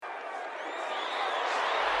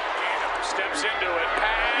Steps into it.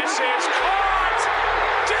 Pass is caught.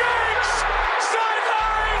 Diggs!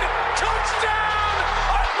 Sideline! Touchdown!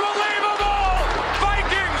 Unbelievable!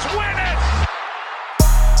 Vikings win it!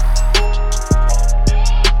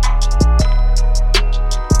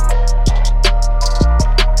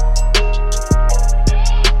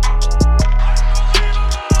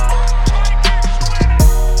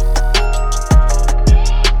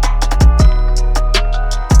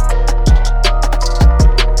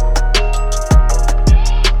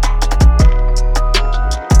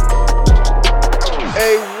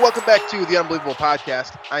 Welcome back to the Unbelievable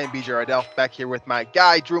Podcast. I am BJ Ardell, back here with my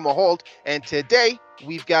guy, Drew Mahold. And today,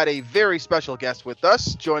 we've got a very special guest with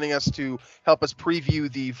us, joining us to help us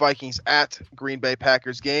preview the Vikings at Green Bay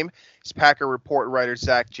Packers game. It's Packer Report writer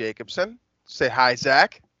Zach Jacobson. Say hi,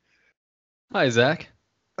 Zach. Hi, Zach.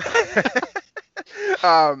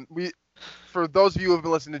 For those of you who have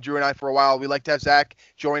been listening to Drew and I for a while, we like to have Zach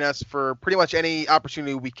join us for pretty much any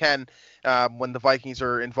opportunity we can when the Vikings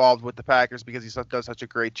are involved with the Packers, because he does such a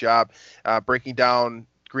great job breaking down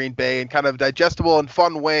Green Bay in kind of digestible and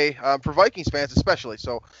fun way for Vikings fans especially.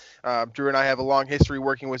 So Drew and I have a long history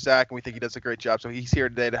working with Zach, and we think he does a great job. So he's here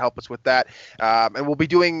today to help us with that. And we'll be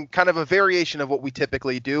doing kind of a variation of what we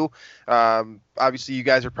typically do. Obviously, you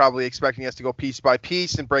guys are probably expecting us to go piece by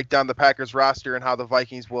piece and break down the Packers roster and how the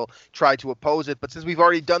Vikings will try to oppose it. But since we've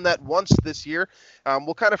already done that once this year,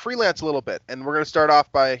 we'll kind of freelance a little bit. And we're going to start off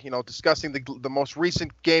by, discussing the most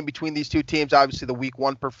recent game between these two teams, obviously the Week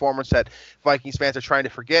 1 performance that Vikings fans are trying to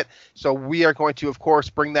forget. So we are going to, of course,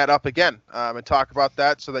 bring that up again and talk about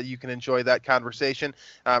that so that you can enjoy that conversation.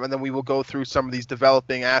 And then we will go through some of these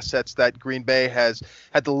developing assets that Green Bay has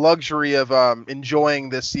had the luxury of enjoying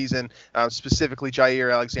this season, specifically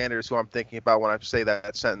Jair Alexander is who I'm thinking about when I say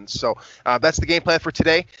that sentence. So that's the game plan for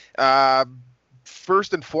today.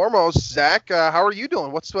 First and foremost, Zach, how are you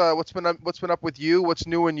doing? What's been up with you? What's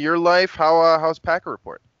new in your life? How's Packer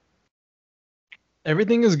Report?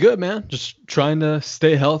 Everything is good, man. Just trying to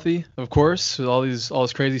stay healthy, of course, with all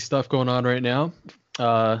this crazy stuff going on right now.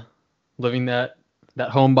 Living that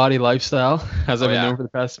homebody lifestyle as I've been doing for the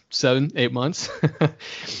past 7-8 months.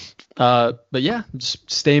 But yeah, just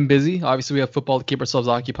staying busy. Obviously, we have football to keep ourselves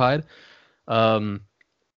occupied.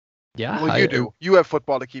 Yeah. Well, you do. You have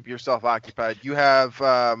football to keep yourself occupied. You have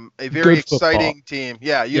a very exciting team.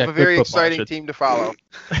 Yeah, you have a very exciting team to follow.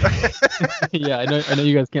 Yeah, I know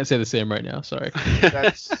you guys can't say the same right now. Sorry.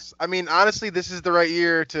 Honestly, this is the right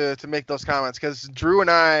year to make those comments, because Drew and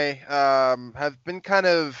I have been kind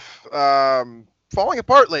of falling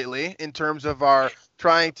apart lately in terms of our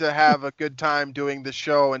trying to have a good time doing this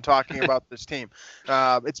show and talking about this team.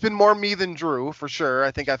 It's been more me than Drew, for sure.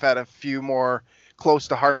 I think I've had a few more close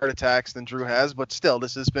to heart attacks than Drew has, but still,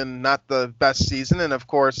 this has been not the best season, and of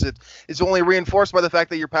course it's only reinforced by the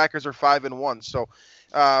fact that your Packers are 5-1. So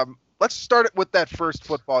let's start it with that first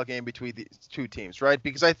football game between these two teams, right?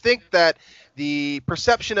 Because I think that the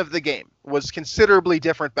perception of the game was considerably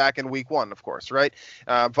different back in Week 1, of course, right?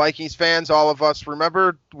 Vikings fans, all of us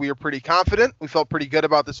remember, we were pretty confident. We felt pretty good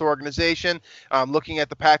about this organization. Looking at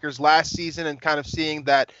the Packers last season and kind of seeing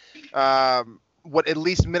that what at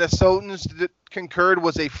least Minnesotans concurred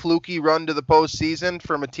was a fluky run to the postseason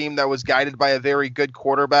from a team that was guided by a very good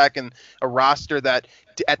quarterback and a roster that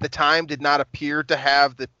at the time did not appear to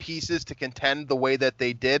have the pieces to contend the way that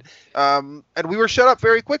they did. And we were shut up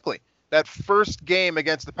very quickly. That first game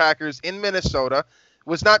against the Packers in Minnesota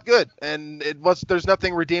was not good. And there's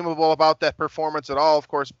nothing redeemable about that performance at all. Of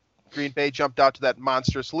course, Green Bay jumped out to that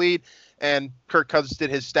monstrous lead, and Kirk Cousins did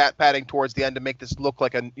his stat padding towards the end to make this look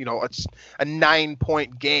like a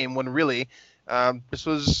 9-point game, when really this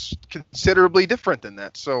was considerably different than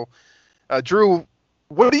that. So, Drew,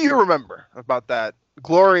 what do you remember about that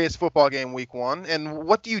glorious football game Week 1, and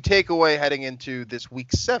what do you take away heading into this Week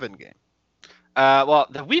 7 game? Well,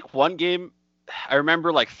 the Week 1 game, I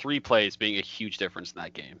remember like 3 plays being a huge difference in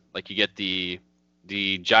that game. Like, you get the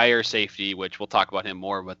Jair safety, which we'll talk about him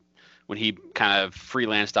more, but when he kind of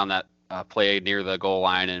freelanced on that play near the goal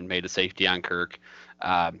line and made a safety on Kirk.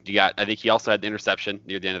 I think he also had the interception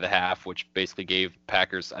near the end of the half, which basically gave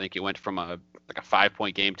Packers, I think it went from a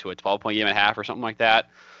 5-point game to a 12-point game and a half or something like that.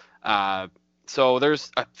 So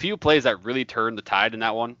there's a few plays that really turned the tide in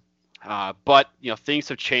that one. But things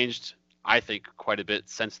have changed, I think, quite a bit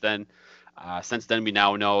since then. We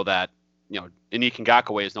now know that Onyeka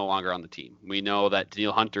Ngakoue is no longer on the team. We know that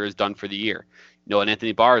Danielle Hunter is done for the year. And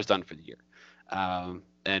Anthony Barr is done for the year.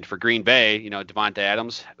 And for Green Bay, Davante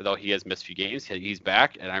Adams, though he has missed a few games, he's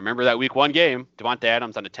back. And I remember that Week 1 game, Davante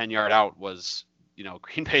Adams on a 10-yard out was,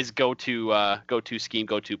 Green Bay's go-to scheme,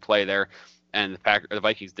 go-to play there. and the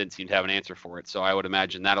Vikings didn't seem to have an answer for it. So I would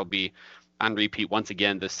imagine that'll be on repeat once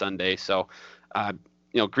again this Sunday. So,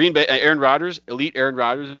 Green Bay, elite Aaron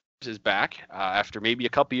Rodgers is back after maybe a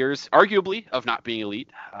couple years, arguably, of not being elite,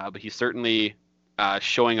 but he's certainly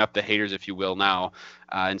showing up the haters, if you will, now.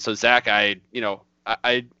 And so, Zach, I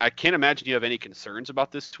can't imagine you have any concerns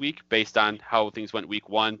about this week based on how things went week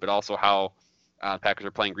one, but also how Packers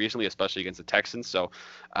are playing recently, especially against the Texans. So,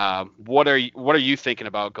 what are you thinking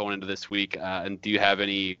about going into this week, and do you have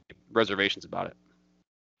any reservations about it?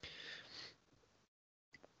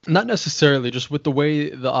 Not necessarily, just with the way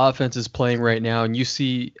the offense is playing right now, and you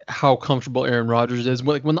see how comfortable Aaron Rodgers is.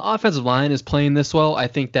 When the offensive line is playing this well, I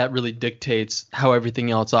think that really dictates how everything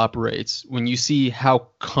else operates. When you see how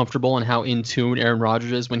comfortable and how in tune Aaron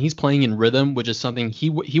Rodgers is, when he's playing in rhythm, which is something he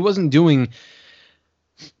wasn't doing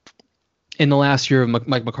in the last year of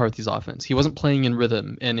Mike McCarthy's offense. He wasn't playing in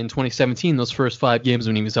rhythm, and in 2017, those first 5 games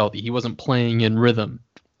when he was healthy, he wasn't playing in rhythm,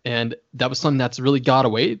 and that was something that's really got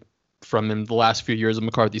away from him the last few years of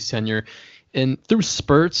McCarthy's tenure. And through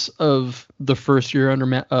spurts of the first year under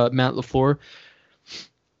Matt LaFleur,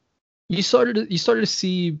 you started to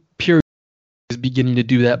see periods beginning to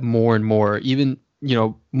do that more and more. Even,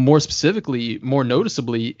 more specifically, more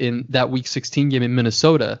noticeably in that Week 16 game in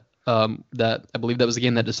Minnesota. That I believe that was the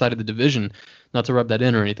game that decided the division. Not to rub that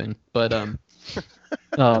in or anything, but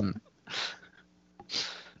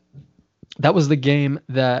that was the game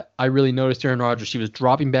that I really noticed Aaron Rodgers. He was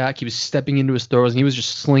dropping back, he was stepping into his throws, and he was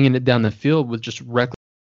just slinging it down the field with just reckless.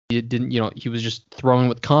 He was just throwing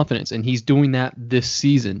with confidence, and he's doing that this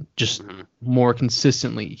season, just more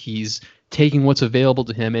consistently. He's taking what's available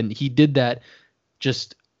to him, and he did that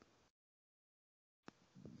just,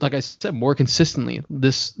 like I said, more consistently.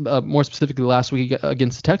 This, more specifically, last week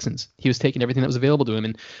against the Texans, he was taking everything that was available to him,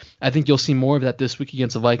 and I think you'll see more of that this week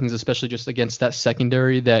against the Vikings, especially just against that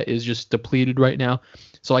secondary that is just depleted right now.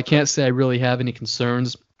 So I can't say I really have any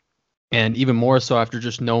concerns, and even more so after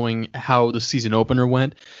just knowing how the season opener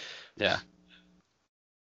went. Yeah.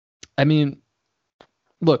 I mean,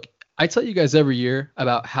 look, I tell you guys every year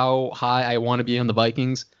about how high I want to be on the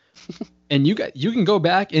Vikings. And you can go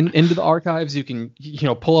back into the archives. You can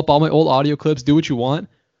pull up all my old audio clips, do what you want.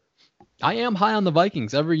 I am high on the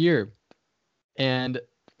Vikings every year, and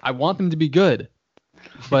I want them to be good.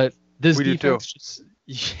 But this we defense, do too.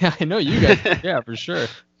 Yeah, I know you guys. Yeah, for sure.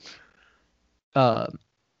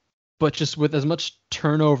 But just with as much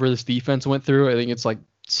turnover this defense went through, I think it's like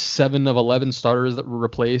 7 of 11 starters that were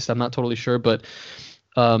replaced. I'm not totally sure, but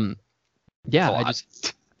yeah,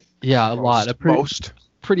 a lot.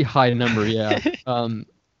 Pretty high number, yeah.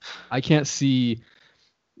 I can't see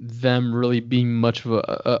them really being much of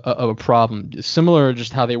a problem. Similar to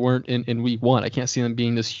just how they weren't in week one. I can't see them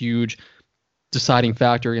being this huge deciding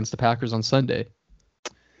factor against the Packers on Sunday.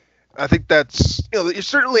 I think that's, you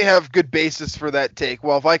certainly have good basis for that take.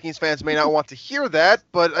 Well, Vikings fans may not want to hear that,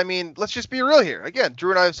 but I mean, let's just be real here. Again,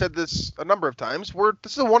 Drew and I have said this a number of times.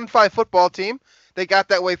 This is a 1-5 football team. They got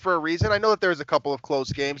that way for a reason. I know that there's a couple of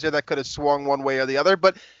close games there that could have swung one way or the other,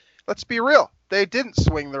 but let's be real. They didn't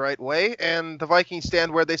swing the right way, and the Vikings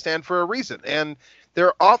stand where they stand for a reason. And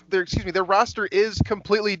their roster is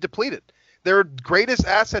completely depleted. Their greatest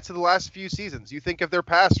assets of the last few seasons. You think of their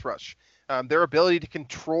pass rush, their ability to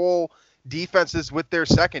control defenses with their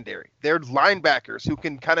secondary, their linebackers who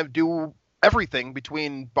can kind of do everything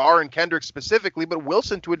between Barr and Kendrick specifically, but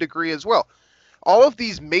Wilson to a degree as well. All of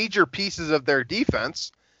these major pieces of their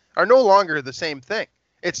defense are no longer the same thing.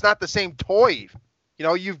 It's not the same toy.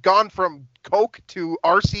 You've gone from Coke to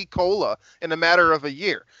RC Cola in a matter of a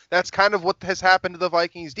year. That's kind of what has happened to the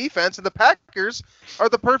Vikings defense, and the Packers are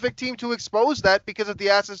the perfect team to expose that because of the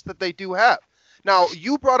assets that they do have. Now,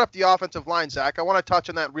 you brought up the offensive line, Zach. I want to touch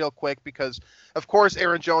on that real quick because, of course,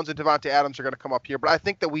 Aaron Jones and Devontae Adams are going to come up here, but I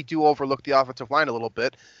think that we do overlook the offensive line a little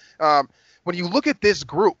bit. When you look at this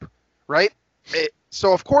group, right?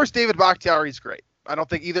 So, of course, David Bakhtiari is great. I don't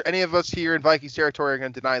think any of us here in Vikings territory are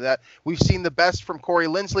going to deny that. We've seen the best from Corey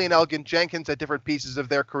Linsley and Elgin Jenkins at different pieces of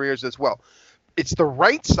their careers as well. It's the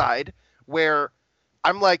right side where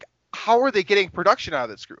I'm like, how are they getting production out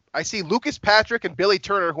of this group? I see Lucas Patrick and Billy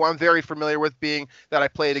Turner, who I'm very familiar with, being that I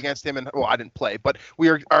played against him. I didn't play, but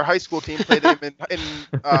our high school team played him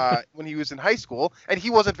when he was in high school, and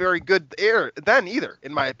he wasn't very good then either,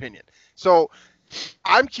 in my opinion. So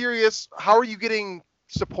I'm curious, how are you getting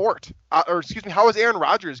support? How is Aaron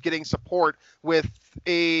Rodgers getting support with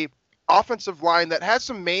a offensive line that has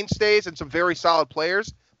some mainstays and some very solid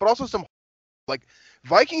players, but also some, like,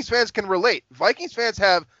 Vikings fans can relate. Vikings fans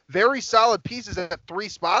have very solid pieces at 3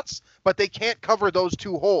 spots, but they can't cover those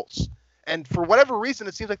 2 holes. And for whatever reason,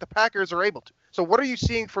 it seems like the Packers are able to. So what are you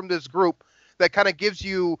seeing from this group that kind of gives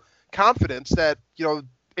you confidence that,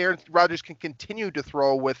 Aaron Rodgers can continue to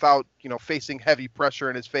throw without, facing heavy pressure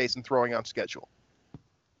in his face and throwing on schedule.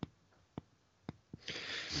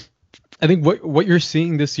 I think what you're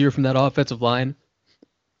seeing this year from that offensive line,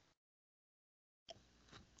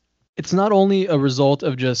 it's not only a result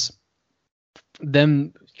of just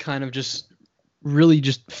them kind of just really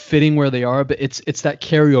just fitting where they are, but it's that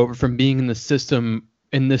carryover from being in the system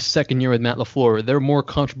in this second year with Matt LaFleur. They're more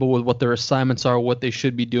comfortable with what their assignments are, what they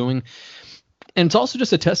should be doing. And it's also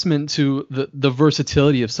just a testament to the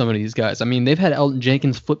versatility of some of these guys. I mean, they've had Elton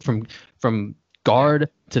Jenkins flip from guard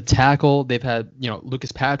to tackle. They've had,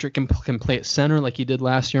 Lucas Patrick can play at center like he did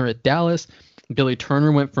last year at Dallas. Billy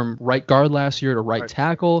Turner went from right guard last year to right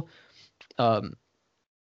tackle.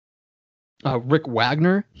 Rick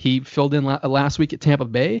Wagner, he filled in last week at Tampa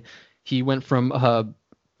Bay. He went from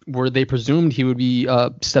where they presumed he would be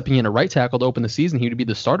stepping in a right tackle to open the season. He would be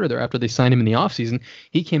the starter there after they signed him in the offseason.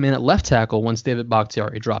 He came in at left tackle once David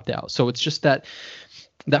Bakhtiari dropped out. So it's just that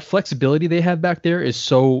flexibility they have back there is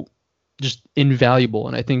so just invaluable.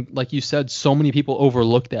 And I think, like you said, so many people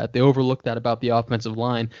overlook that. They overlook that about the offensive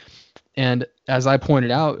line. And as I pointed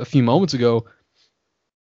out a few moments ago,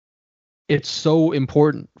 it's so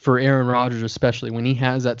important for Aaron Rodgers, especially when he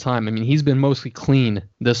has that time. I mean, he's been mostly clean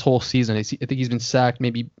this whole season. I think he's been sacked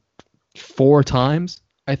maybe 4 times,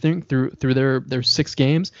 I think, through their 6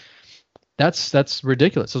 games. That's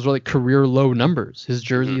ridiculous. Those are like career low numbers. His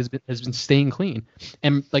jersey has been staying clean.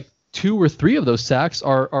 And like 2 or 3 of those sacks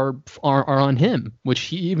are on him, which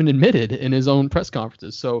he even admitted in his own press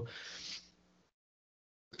conferences. So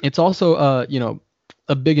it's also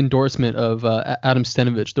a big endorsement of Adam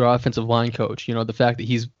Stenavich, their offensive line coach. The fact that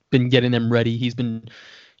he's been getting them ready. He's been,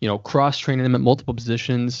 cross-training them at multiple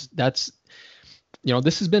positions. That's,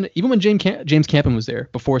 this has been, even when James Campen was there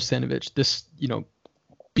before Stenavich, this,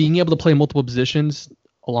 being able to play multiple positions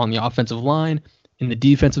along the offensive line, in the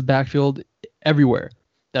defensive backfield, everywhere.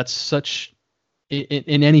 That's such,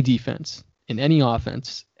 in any defense, in any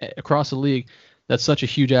offense, across the league, that's such a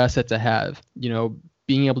huge asset to have.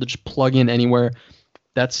 Being able to just plug in anywhere.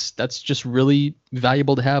 That's just really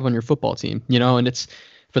valuable to have on your football team, and it's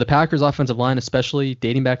for the Packers offensive line, especially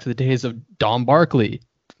dating back to the days of Don Barkley.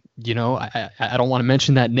 I don't want to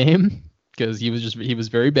mention that name because he was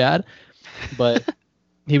very bad, but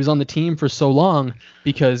he was on the team for so long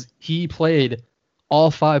because he played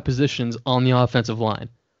all 5 positions on the offensive line.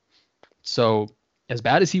 So as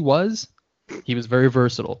bad as he was very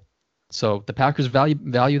versatile. So the Packers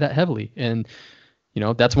value that heavily. And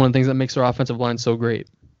that's one of the things that makes their offensive line so great.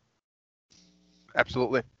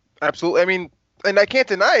 Absolutely. I mean, and I can't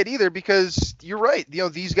deny it either because you're right.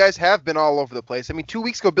 These guys have been all over the place. I mean, 2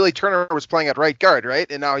 weeks ago, Billy Turner was playing at right guard, right?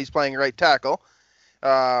 And now he's playing right tackle.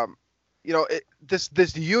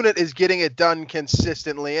 This unit is getting it done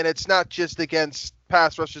consistently, and it's not just against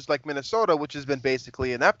pass rushers like Minnesota, which has been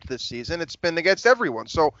basically inept this season. It's been against everyone.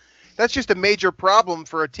 So that's just a major problem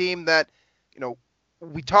for a team that,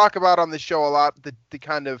 we talk about on the show a lot, the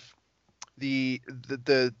kind of the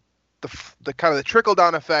kind of the trickle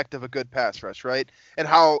down effect of a good pass rush, right? And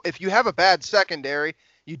how if you have a bad secondary,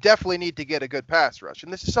 you definitely need to get a good pass rush.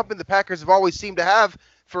 And this is something the Packers have always seemed to have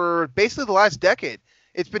for basically the last decade.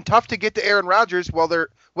 It's been tough to get to Aaron Rodgers, whether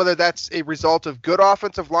that's a result of good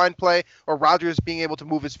offensive line play or Rodgers being able to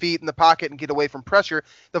move his feet in the pocket and get away from pressure.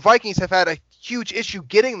 The Vikings have had a huge issue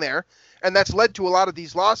getting there, and that's led to a lot of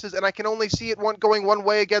these losses, and I can only see it going one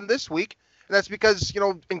way again this week, and that's because,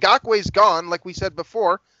 Ngakwe's gone, like we said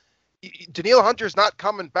before. Danielle Hunter's not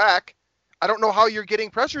coming back. I don't know how you're getting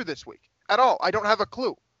pressure this week at all. I don't have a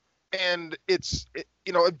clue. And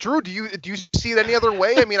Drew, do you see it any other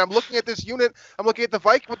way? I mean, I'm looking at this unit. I'm looking at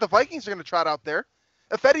what the Vikings are going to trot out there.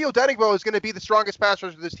 Ifeadi Odenigbo is going to be the strongest pass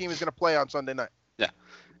rusher this team is going to play on Sunday night. Yeah.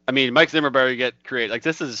 I mean, Mike Zimmer better get creative. Like,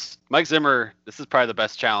 Mike Zimmer, this is probably the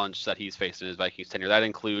best challenge that he's faced in his Vikings tenure. That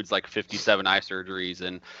includes, 57 eye surgeries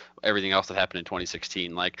and everything else that happened in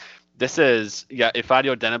 2016. This is,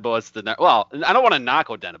 Ifeadi Odenigbo is well, I don't want to knock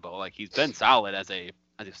Odenigbo. He's been solid as a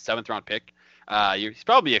 7th-round pick. He's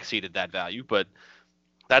probably exceeded that value, but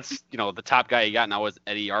that's, the top guy you got now is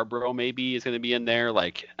Eddie Yarbrough maybe is going to be in there.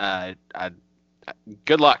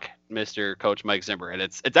 Good luck, Mr. Coach Mike Zimmer. And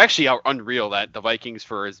it's actually unreal that the Vikings,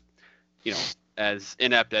 for as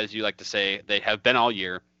inept as you like to say, they have been all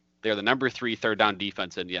year. They're the number 3 third down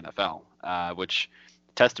defense in the NFL, which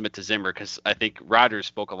testament to Zimmer, because I think Rodgers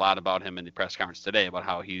spoke a lot about him in the press conference today about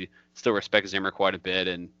how he still respects Zimmer quite a bit,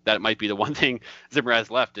 and that might be the one thing Zimmer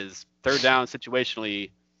has left is third down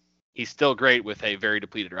situationally. He's still great with a very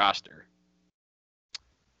depleted roster.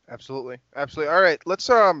 Absolutely. All right, let's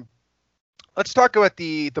Let's talk about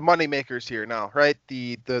the money makers here now, right?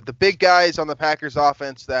 The big guys on the Packers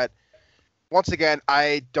offense that, once again,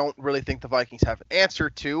 I don't really think the Vikings have an answer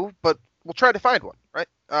to, but we'll try to find one, right?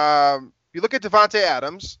 You look at Davante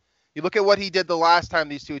Adams. You look at what he did the last time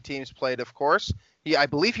these two teams played, of course. I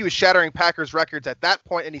believe he was shattering Packers records at that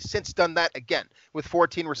point, and he's since done that again with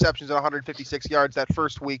 14 receptions and 156 yards that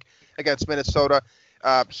first week against Minnesota.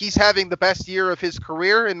 He's having the best year of his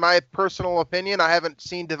career, in my personal opinion. I haven't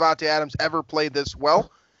seen Davante Adams ever play this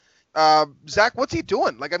well. Zach, what's he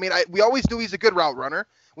doing? We always knew he's a good route runner.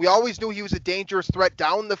 We always knew he was a dangerous threat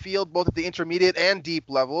down the field, both at the intermediate and deep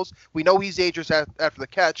levels. We know he's dangerous after the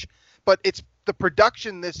catch, but it's the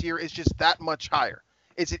production this year is just that much higher.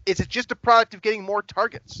 Is it just a product of getting more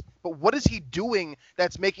targets? But what is he doing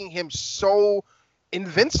that's making him so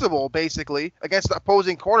invincible, basically, against the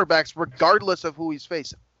opposing cornerbacks, regardless of who he's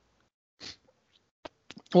facing?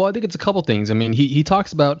 Well, I think it's a couple things. I mean, he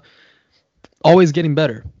talks about always getting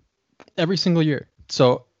better every single year.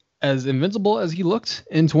 So as invincible as he looked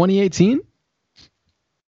in 2018,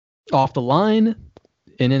 off the line,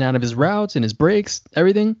 in and out of his routes, in his breaks,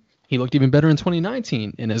 everything, he looked even better in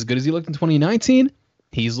 2019. And as good as he looked in 2019,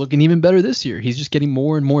 he's looking even better this year. He's just getting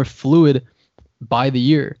more and more fluid by the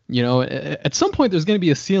year. You know, at some point there's going to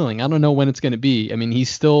be a ceiling. I don't know when it's going to be. I mean, he's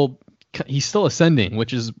still ascending,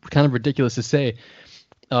 which is kind of ridiculous to say.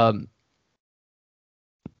 And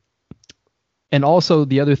also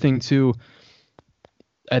the other thing too,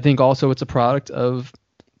 I think also it's a product of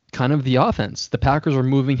kind of the offense. The Packers are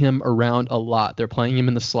moving him around a lot. They're playing him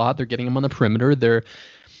in the slot. They're getting him on the perimeter. They're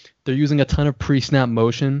using a ton of pre-snap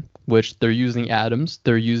motion, which they're using Adams.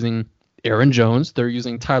 They're using Aaron Jones. They're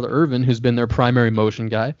using Tyler Ervin, who's been their primary motion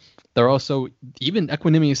guy. They're also even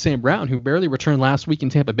Equanimeous St. Brown, who barely returned last week in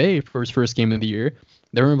Tampa Bay for his first game of the year.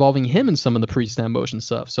 They're involving him in some of the pre-snap motion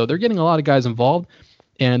stuff. So they're getting a lot of guys involved,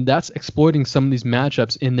 and that's exploiting some of these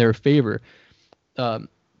matchups in their favor.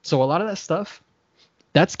 So a lot of that stuff,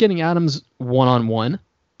 that's getting Adams one-on-one.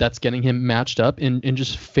 That's getting him matched up in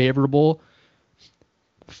just favorable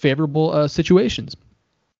situations.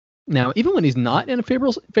 Now, even when he's not in a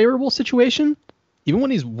favorable situation, even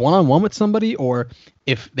when he's one-on-one with somebody, or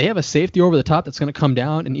if they have a safety over the top that's going to come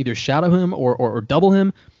down and either shadow him or double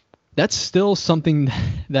him, that's still something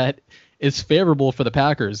that is favorable for the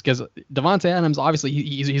Packers, because Davante Adams, obviously,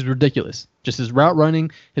 he's ridiculous. Just his route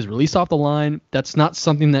running, his release off the line, that's not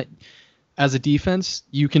something that, as a defense,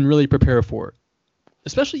 you can really prepare for,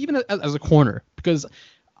 especially even as a corner. Because,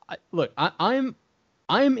 I'm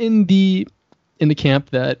in the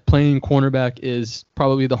camp that playing cornerback is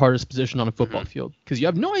probably the hardest position on a football field, because you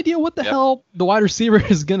have no idea what the hell the wide receiver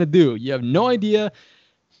is going to do. You have no idea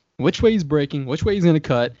which way he's breaking, which way he's going to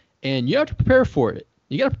cut, and you have to prepare for it.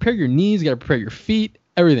 You got to prepare your knees, you got to prepare your feet,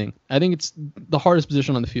 everything. I think it's the hardest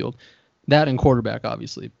position on the field. That and quarterback,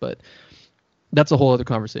 obviously, but that's a whole other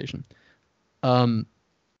conversation.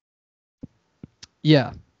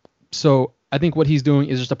 Yeah. So I think what he's doing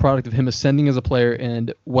is just a product of him ascending as a player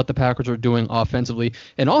and what the Packers are doing offensively.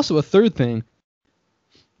 And also a third thing,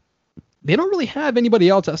 they don't really have anybody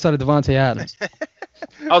else outside of Davante Adams.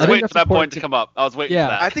 I was waiting for that point to come up. I was waiting for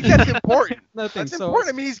that. I think that's important. That's important.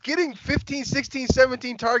 I mean, he's getting 15, 16,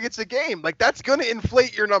 17 targets a game. Like, that's going to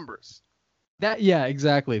inflate your numbers. Yeah,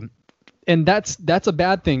 exactly. And that's a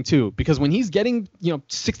bad thing too, because when he's getting,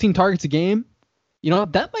 16 targets a game,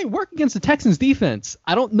 that might work against the Texans defense.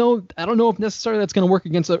 I don't know if necessarily that's going to work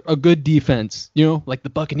against a good defense, like the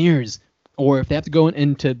Buccaneers, or if they have to go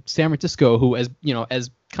into San Francisco, who, as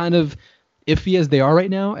kind of iffy as they are right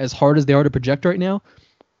now, as hard as they are to project right now,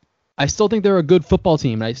 I still think they're a good football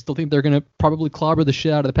team. And I still think they're going to probably clobber the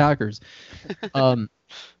shit out of the Packers.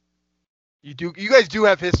 You guys do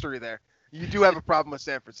have history there. You do have a problem with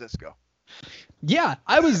San Francisco. Yeah,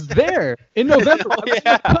 I was there in November.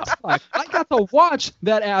 I got to watch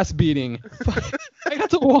that ass beating. I got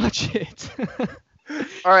to watch it.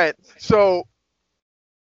 All right, so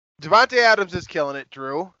Davante Adams is killing it,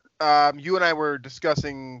 Drew. You and I were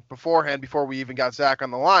discussing beforehand, before we even got Zach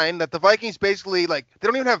on the line, that the Vikings basically, they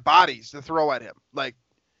don't even have bodies to throw at him.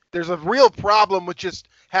 There's a real problem with just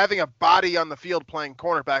having a body on the field playing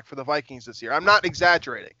cornerback for the Vikings this year. I'm not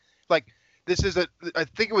exaggerating. This is I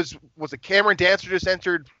think it was Cameron Dancer just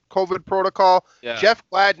entered COVID protocol. Yeah. Jeff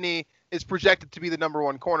Gladney is projected to be the number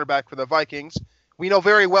one cornerback for the Vikings. We know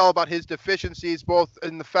very well about his deficiencies, both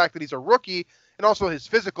in the fact that he's a rookie and also his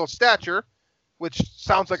physical stature, which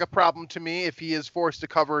sounds like a problem to me if he is forced to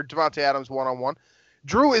cover Davante Adams one-on-one.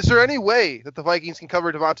 Drew, is there any way that the Vikings can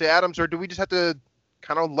cover Davante Adams, or do we just have to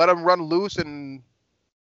kind of let him run loose and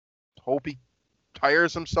hope he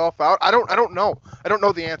tires himself out? I don't know. I don't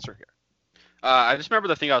know the answer here. I just remember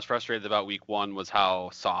the thing I was frustrated about week 1 was how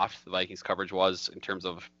soft the Vikings coverage was in terms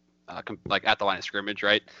of like at the line of scrimmage,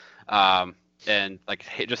 right? And like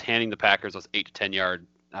just handing the Packers those 8 to 10 yard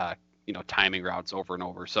timing routes over and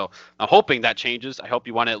over. So I'm hoping that changes. I hope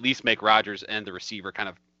you want to at least make Rodgers and the receiver kind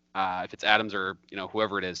of if it's Adams or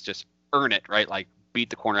whoever it is, just earn it, right? Like beat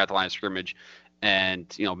the corner at the line of scrimmage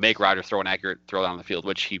and make Rodgers throw an accurate throw down the field,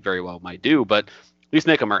 which he very well might do, but at least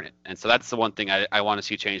make him earn it. And so that's the one thing I want to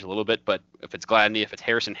see change a little bit. But if it's Gladney, if it's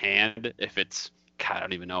Harrison Hand, if it's God, I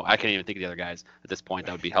don't even know. I can't even think of the other guys at this point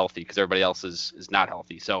that would be healthy because everybody else is not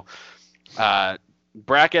healthy. So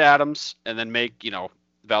bracket Adams and then make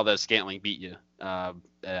Valdez Scantling beat you.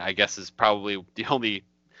 I guess is probably the only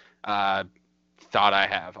thought I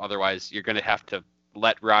have. Otherwise, you're going to have to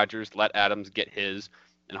let Rodgers, let Adams get his,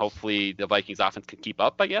 and hopefully the Vikings offense can keep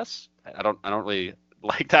up. I guess I don't really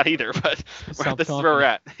like that either, but this is where we're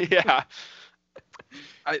at. Yeah.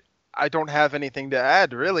 I don't have anything to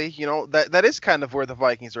add really. That is kind of where the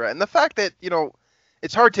Vikings are at. And the fact that,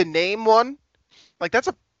 it's hard to name one, like that's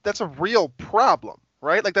a real problem,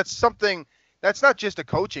 right? Like that's not just a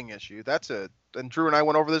coaching issue. And Drew and I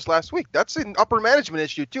went over this last week. That's an upper management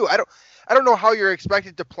issue too. I don't know how you're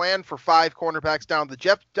expected to plan for 5 cornerbacks down the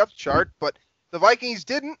depth chart, but the Vikings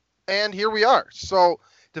didn't, and here we are. So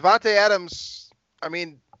Davante Adams, I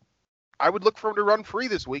mean, I would look for him to run free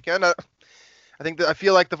this weekend. I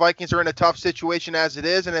feel like the Vikings are in a tough situation as it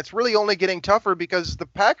is, and it's really only getting tougher because the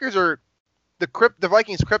Packers are the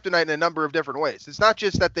Vikings' kryptonite in a number of different ways. It's not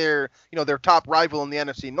just that they're their top rival in the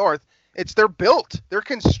NFC North. It's they're built. They're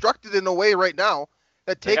constructed in a way right now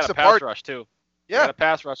that takes they got a apart. Pass rush too. Yeah, they got a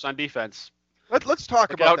pass rush on defense. Let's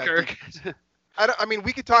talk about that. Kirk.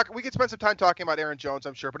 We could spend some time talking about Aaron Jones,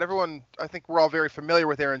 I'm sure, but I think we're all very familiar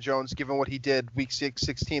with Aaron Jones given what he did week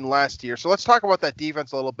 16 last year. So let's talk about that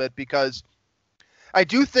defense a little bit because I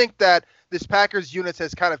do think that this Packers unit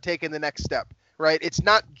has kind of taken the next step, right? It's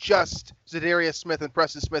not just Zadarius Smith and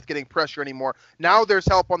Preston Smith getting pressure anymore. Now there's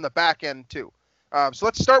help on the back end too. So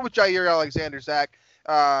let's start with Jair Alexander, Zach,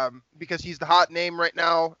 because he's the hot name right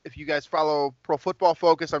now. If you guys follow Pro Football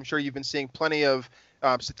Focus, I'm sure you've been seeing plenty of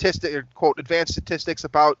advanced statistics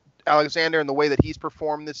about Alexander and the way that he's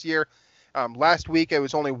performed this year. Last week, it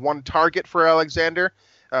was only 1 target for Alexander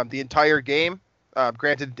the entire game.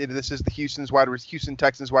 Granted, this is the Houston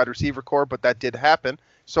Texans wide receiver core, but that did happen.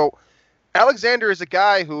 So Alexander is a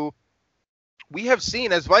guy who we have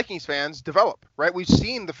seen as Vikings fans develop, right? We've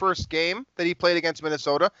seen the first game that he played against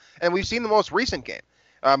Minnesota, and we've seen the most recent game.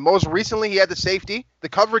 Most recently, he had the safety. The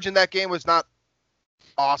coverage in that game was not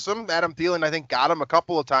awesome. Adam Thielen, I think, got him a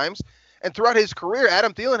couple of times. And throughout his career,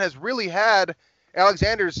 Adam Thielen has really had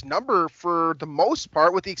Alexander's number for the most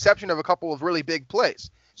part, with the exception of a couple of really big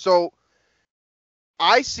plays. So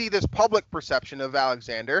I see this public perception of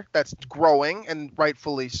Alexander that's growing, and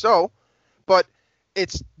rightfully so, but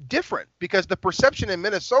it's different because the perception in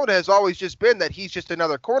Minnesota has always just been that he's just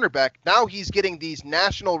another cornerback. Now he's getting these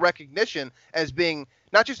national recognition as being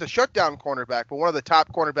not just a shutdown cornerback, but one of the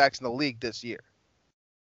top cornerbacks in the league this year.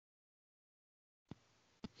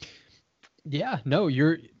 Yeah, no,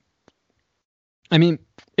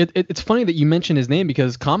 it's funny that you mention his name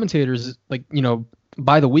because commentators,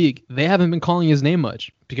 by the week, they haven't been calling his name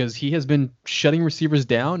much because he has been shutting receivers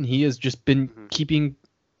down. He has just been keeping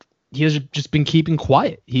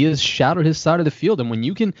quiet. He has shadowed his side of the field. And when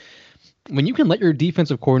you can let your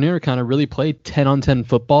defensive coordinator kind of really play 10-on-10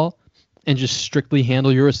 football and just strictly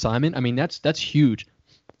handle your assignment, that's huge.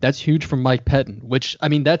 That's huge from Mike Pettin, which,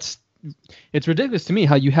 it's ridiculous to me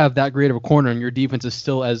how you have that great of a corner and your defense is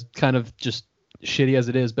still as kind of just shitty as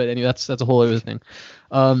it is. But anyway, that's a whole other thing.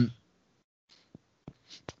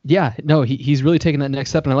 Yeah, no, he's really taken that next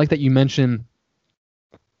step. And I like that you mentioned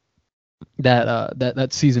that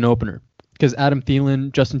season opener because Adam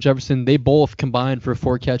Thielen, Justin Jefferson, they both combined for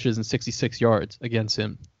 4 catches and 66 yards against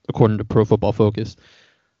him, according to Pro Football Focus.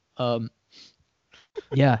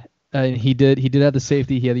 Yeah, he did have the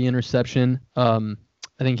safety. He had the interception.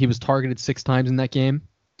 I think he was targeted 6 times in that game.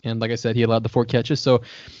 And like I said, he allowed the 4 catches. So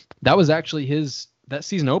that was actually that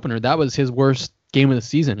season opener. That was his worst game of the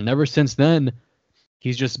season. And ever since then,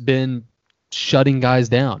 he's just been shutting guys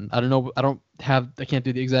down. I don't know. I can't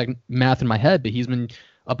do the exact math in my head, but he's been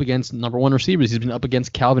up against number 1 receivers. He's been up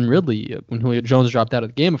against Calvin Ridley when Julio Jones dropped out of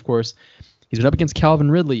the game, of course. He's been up against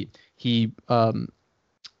Calvin Ridley. Calvin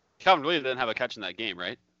Ridley didn't have a catch in that game,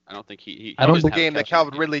 right? I don't think he I don't think the game that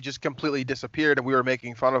Calvin Ridley just completely disappeared and we were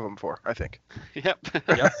making fun of him for, I think. Yep.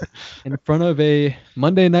 In front of a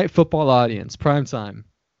Monday Night Football audience, primetime.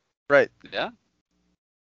 Right. Yeah.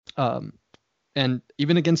 And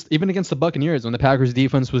even against the Buccaneers, when the Packers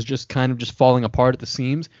defense was just kind of just falling apart at the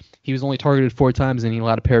seams, he was only targeted 4 times and he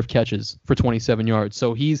allowed a pair of catches for 27 yards.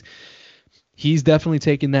 So he's definitely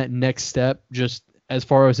taken that next step just as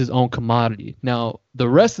far as his own commodity. Now, the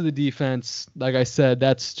rest of the defense, like I said,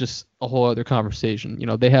 that's just a whole other conversation. You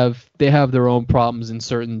know, they have their own problems in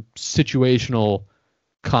certain situational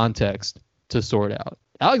context to sort out.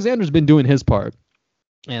 Alexander's been doing his part.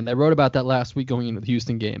 And I wrote about that last week going into the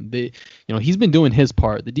Houston game. He's been doing his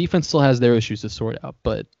part. The defense still has their issues to sort out,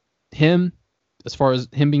 but him, as far as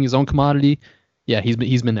him being his own commodity, yeah, he's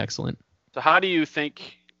been excellent. So how do you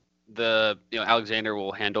think Alexander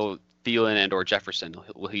will handle Thielen and or Jefferson?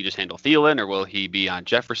 Will he just handle Thielen, or will he be on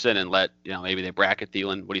Jefferson and let maybe they bracket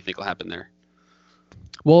Thielen? What do you think will happen there?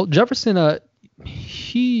 Well, Jefferson,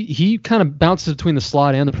 he kind of bounces between the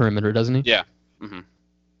slot and the perimeter, doesn't he? Yeah. Mm-hmm.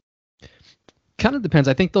 Kind of depends.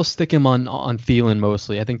 I think they'll stick him on Thielen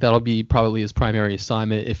mostly. I think that'll be probably his primary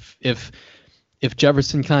assignment. If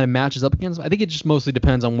Jefferson kind of matches up against him, I think it just mostly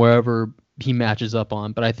depends on wherever he matches up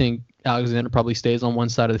on. But I think Alexander probably stays on one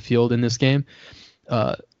side of the field in this game.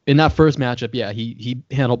 In that first matchup, yeah, he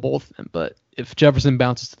handled both of them. But if Jefferson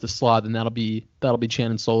bounces to the slot, then that'll be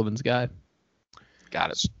Chandon Sullivan's guy. Got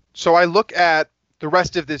it. So I look at the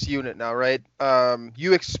rest of this unit now, right?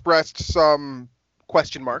 You expressed some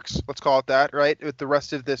question marks, let's call it that, right, with the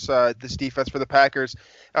rest of this defense for the Packers.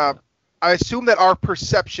 I assume that our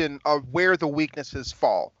perception of where the weaknesses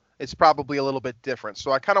fall is probably a little bit different.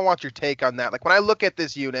 So I kind of want your take on that. Like, when I look at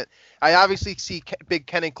this unit, I obviously see big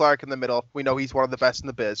Kenny Clark in the middle. We know he's one of the best in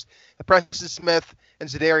the biz. Preston Smith and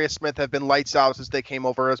Zadarius Smith have been lights out since they came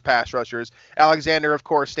over as pass rushers. Alexander, of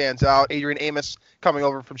course, stands out. Adrian Amos, coming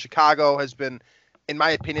over from Chicago, has been, in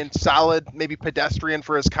my opinion, solid, maybe pedestrian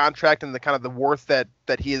for his contract and the kind of the worth that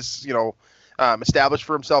he has, established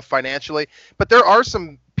for himself financially. But there are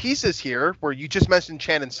some pieces here where you just mentioned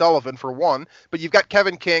Chandon Sullivan for one, but you've got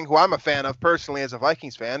Kevin King, who I'm a fan of personally as a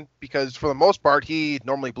Vikings fan, because for the most part, he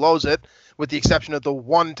normally blows it, with the exception of the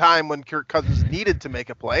one time when Kirk Cousins needed to make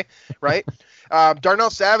a play, right? Darnell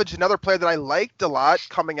Savage, another player that I liked a lot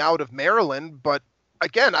coming out of Maryland, but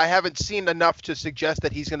again, I haven't seen enough to suggest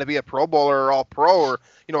that he's going to be a Pro Bowler or All-Pro or,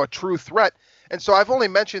 a true threat. And so I've only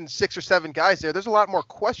mentioned 6 or 7 guys there. There's a lot more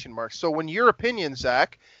question marks. So in your opinion,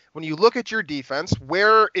 Zach, when you look at your defense,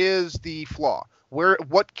 where is the flaw?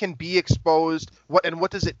 What can be exposed?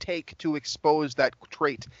 What does it take to expose that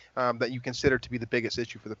trait that you consider to be the biggest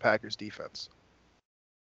issue for the Packers defense?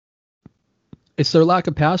 It's their lack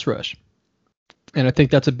of pass rush. And I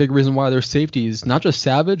think that's a big reason why their safeties, not just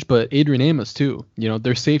Savage, but Adrian Amos too.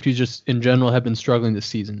 Their safeties just in general have been struggling this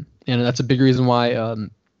season. And that's a big reason why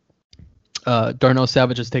Darnell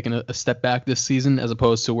Savage has taken a step back this season as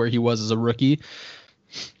opposed to where he was as a rookie.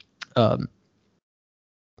 For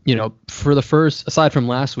the first, aside from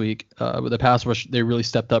last week, with the pass rush, they really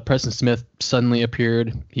stepped up. Preston Smith suddenly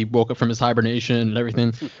appeared. He woke up from his hibernation and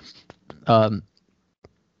everything.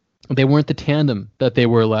 They weren't the tandem that they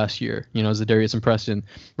were last year, Zadarius and Preston.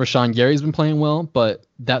 Rashawn Gary's been playing well, but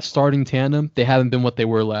that starting tandem, they haven't been what they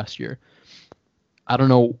were last year. I don't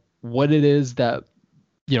know what it is that,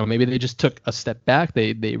 maybe they just took a step back.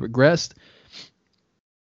 They regressed.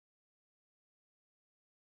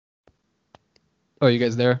 Oh, you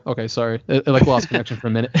guys there? Okay, sorry. I lost connection for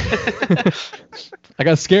a minute. I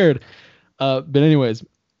got scared. But anyways,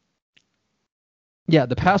 yeah,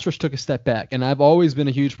 the pass rush took a step back, and I've always been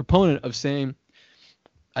a huge proponent of saying,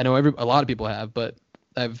 I know a lot of people have, but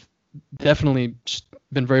I've definitely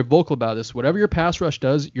been very vocal about this. Whatever your pass rush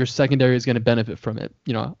does, your secondary is going to benefit from it.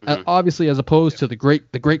 Obviously, as opposed to the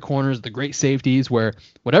great corners, the great safeties, where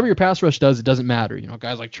whatever your pass rush does, it doesn't matter.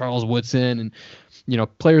 Guys like Charles Woodson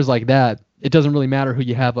and players like that. It doesn't really matter who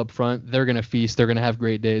you have up front. They're going to feast. They're going to have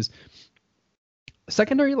great days.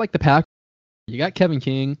 Secondary, like the Packers, you got Kevin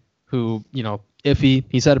King, who, iffy.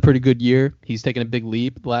 He's had a pretty good year. He's taken a big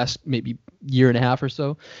leap the last maybe year and a half or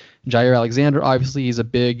so. Jair Alexander, obviously, he's a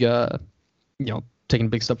big, taking a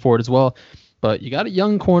big step forward as well. But you got a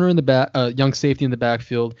young corner in the back, young safety in the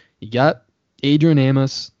backfield. You got Adrian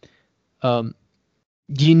Amos. You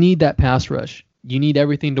need that pass rush. You need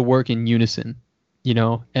everything to work in unison.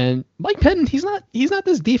 And Mike Pettin, he's not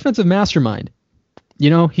this defensive mastermind.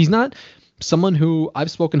 He's not someone who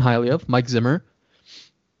I've spoken highly of, Mike Zimmer,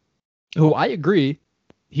 who I agree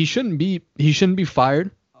he shouldn't be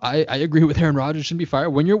fired. I agree with Aaron Rodgers shouldn't be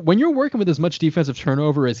fired. When you're working with as much defensive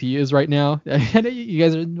turnover as he is right now, I know you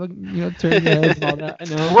guys are turning your heads and all that. I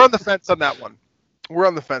know. We're on the fence on that one. We're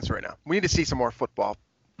on the fence right now. We need to see some more football.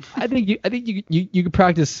 I think you could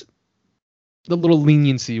practice the little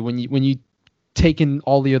leniency when you take in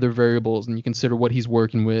all the other variables and you consider what he's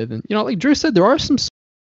working with, and like Drew said, there are some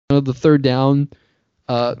the third down,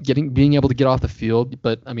 being able to get off the field,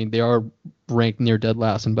 but I mean they are ranked near dead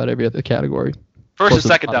last in about every other category. First and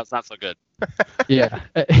second down's not so good. Yeah,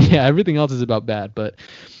 everything else is about bad. But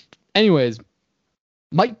anyways,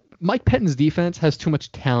 Mike Pettine's defense has too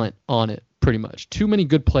much talent on it, pretty much. Too many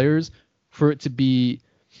good players for it to be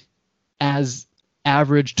as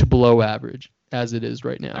average to below average as it is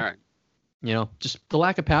right now. All right. Just the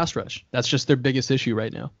lack of pass rush. That's just their biggest issue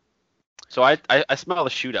right now. So I smell a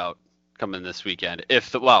shootout coming this weekend.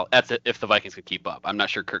 If the Vikings can keep up. I'm not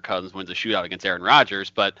sure Kirk Cousins wins a shootout against Aaron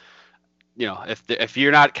Rodgers, but if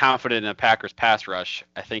you're not confident in a Packers pass rush,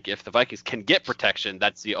 I think if the Vikings can get protection,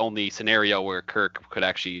 that's the only scenario where Kirk could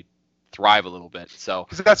actually thrive a little bit. So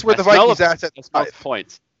because that's where the Vikings at 5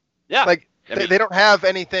 points. Yeah, like they don't have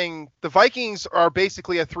anything. The Vikings are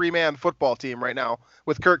basically a 3-man football team right now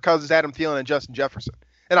with Kirk Cousins, Adam Thielen, and Justin Jefferson.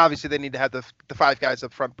 And obviously they need to have the 5 guys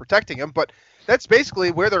up front protecting him. But that's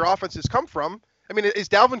basically where their offenses come from. I mean, is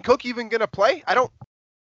Dalvin Cook even going to play? I don't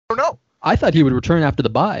know. I thought he would return after the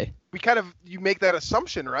bye. You make that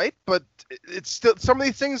assumption, right? But it's still, some of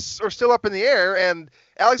these things are still up in the air, and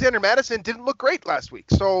Alexander Mattison didn't look great last week.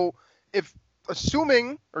 So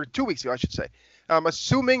or 2 weeks ago, I should say,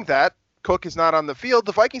 assuming that Cook is not on the field,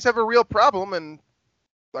 the Vikings have a real problem. And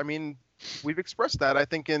I mean, we've expressed that, I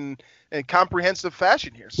think, in comprehensive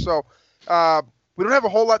fashion here. So we don't have a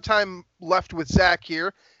whole lot of time left with Zach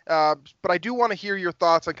here. But I do want to hear your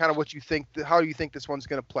thoughts on kind of what you think, how you think this one's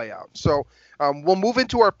going to play out. So we'll move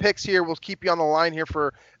into our picks here. We'll keep you on the line here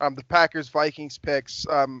for the Packers-Vikings picks.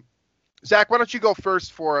 Zach, why don't you go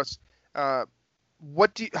first for us? How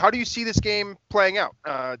do you see this game playing out?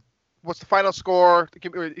 What's the final score? If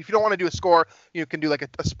you don't want to do a score, you can do like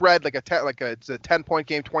a spread, it's a 10-point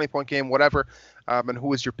game, 20-point game, whatever. And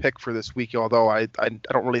who is your pick for this week? Although I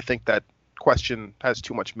don't really think that question has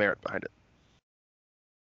too much merit behind it.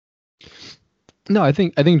 No, I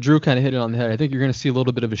think Drew kind of hit it on the head. I think you're going to see a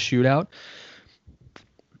little bit of a shootout.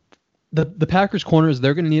 The Packers corners,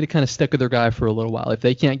 they're going to need to kind of stick with their guy for a little while. If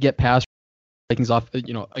they can't get past Vikings off,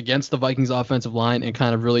 against the Vikings offensive line and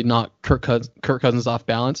kind of really knock Kirk Cousins off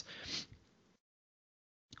balance.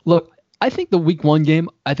 Look, I think the week 1 game,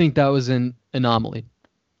 I think that was an anomaly.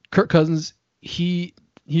 Kirk Cousins, he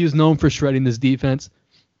is known for shredding this defense.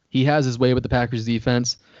 He has his way with the Packers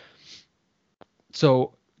defense.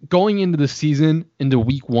 So going into the season, into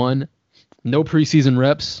week 1, no preseason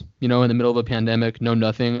reps, in the middle of a pandemic, no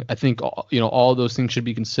nothing. I think, all of those things should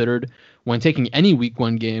be considered when taking any week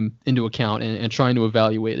 1 game into account and trying to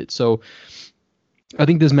evaluate it. So I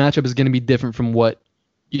think this matchup is going to be different from what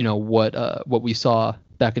we saw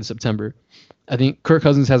back in September. I think Kirk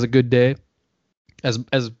Cousins has a good day.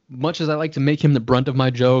 As much as I like to make him the brunt of my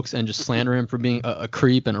jokes and just slander him for being a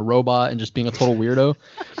creep and a robot and just being a total weirdo,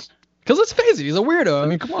 because let's face it, he's a weirdo. I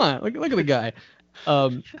mean, come on, look at the guy.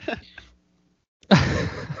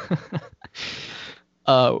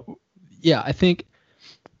 Yeah, I think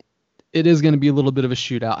it is going to be a little bit of a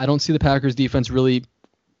shootout. I don't see the Packers defense really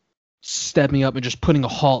stepping up and just putting a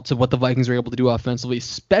halt to what the Vikings are able to do offensively,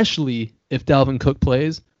 especially if Dalvin Cook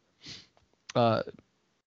plays.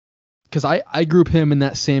 Because I group him in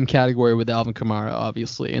that same category with Alvin Kamara,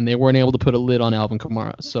 obviously, and they weren't able to put a lid on Alvin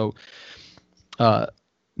Kamara. So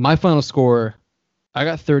my final score, I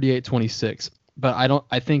got 38-26, but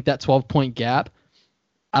I think that 12-point gap,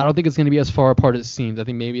 I don't think it's going to be as far apart as it seems. I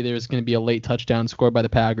think maybe there's going to be a late touchdown scored by the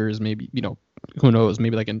Packers. Maybe, who knows?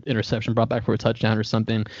 Maybe like an interception brought back for a touchdown or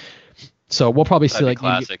something. So we'll probably see like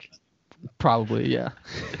classic. Probably, yeah.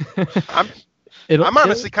 I'm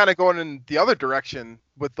honestly kind of going in the other direction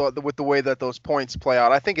with the way that those points play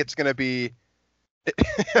out. I think it's going to be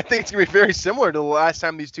very similar to the last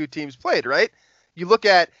time these two teams played, right? You look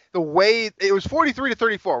at the way it was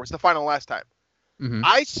 43-34 was the final last time. Mm-hmm.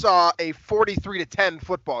 I saw a 43-10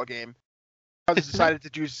 football game. Cousins decided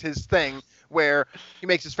to do his thing where he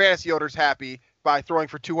makes his fantasy owners happy by throwing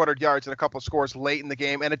for 200 yards and a couple of scores late in the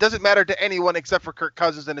game, and it doesn't matter to anyone except for Kirk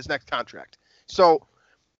Cousins and his next contract. So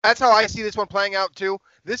that's how I see this one playing out too.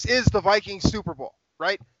 This is the Vikings Super Bowl,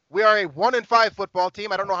 right? We are a 1-5 football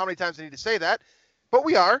team. I don't know how many times I need to say that, but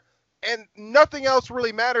we are, and nothing else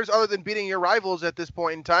really matters other than beating your rivals at this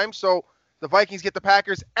point in time. So the Vikings get the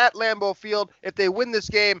Packers at Lambeau Field. If they win this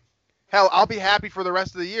game, hell, I'll be happy for the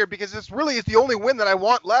rest of the year because this really is the only win that I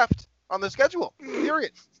want left on the schedule,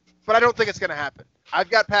 period. But I don't think it's going to happen. I've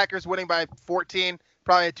got Packers winning by 14,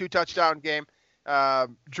 probably a 2-touchdown game.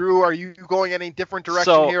 Drew, are you going any different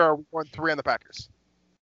direction here, or are we going 3 on the Packers?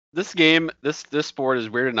 This game, this sport is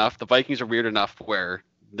weird enough. The Vikings are weird enough where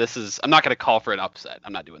I'm not going to call for an upset.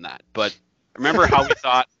 I'm not doing that. But Remember how we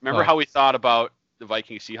thought? Remember how we thought about the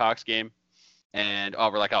Vikings Seahawks game? And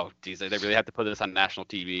we're like, oh, geez, they really have to put this on national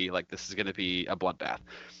TV. Like, this is going to be a bloodbath.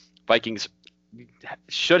 Vikings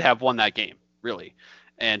should have won that game, really.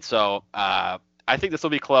 And so I think this will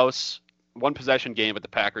be close. One possession game, but the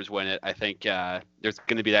Packers win it. I think there's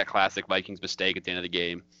going to be that classic Vikings mistake at the end of the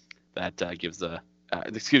game that gives the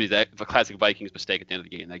classic Vikings mistake at the end of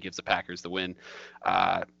the game that gives the Packers the win.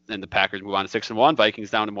 And the Packers move on to 6-1. Vikings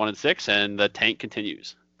down to 1-6, and the tank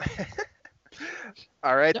continues.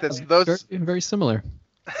 All right, those very similar.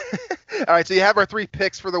 All right, so you have our 3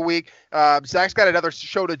 picks for the week. Zach's got another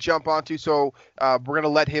show to jump onto, so we're going to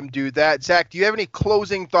let him do that. Zach, do you have any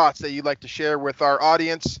closing thoughts that you'd like to share with our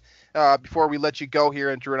audience before we let you go here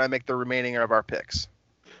and Drew and I make the remaining of our picks?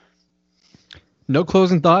 No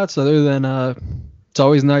closing thoughts other than it's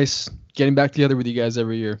always nice getting back together with you guys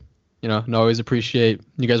every year. And I always appreciate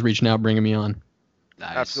you guys reaching out, bringing me on.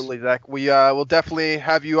 Nice. Absolutely, Zach. We will definitely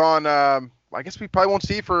have you on. I guess we probably won't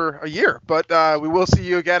see you for a year, but we will see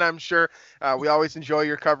you again, I'm sure. We always enjoy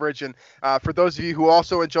your coverage. And for those of you who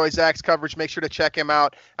also enjoy Zach's coverage, make sure to check him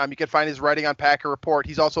out. You can find his writing on Packer Report.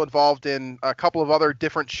 He's also involved in a couple of other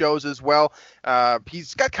different shows as well.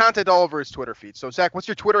 He's got content all over his Twitter feed. So, Zach, what's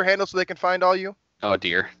your Twitter handle so they can find all you? Oh,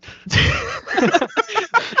 dear.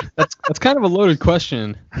 That's kind of a loaded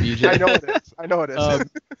question, BJ. I know it is.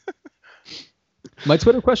 My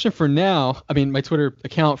Twitter question for now, my Twitter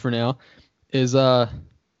account for now is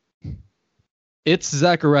it's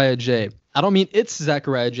Zachariah J. I don't mean it's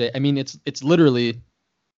Zachariah J. I mean it's literally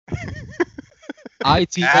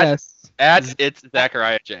ITS at it's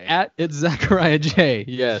Zachariah J. At it's Zachariah J.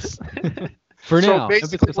 Yes. For now. So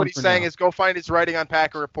basically what he's saying is go find his writing on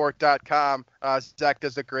PackerReport.com. Zach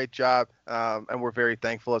does a great job, and we're very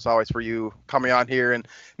thankful, as always, for you coming on here and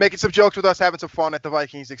making some jokes with us, having some fun at the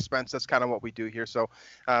Vikings' expense. That's kind of what we do here. So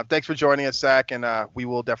thanks for joining us, Zach, and we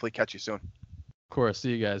will definitely catch you soon. Of course.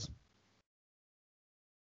 See you guys.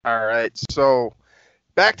 All right. So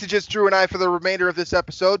back to just Drew and I for the remainder of this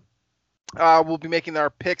episode. We'll be making our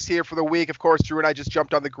picks here for the week. Of course, Drew and I just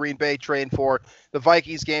jumped on the Green Bay train for the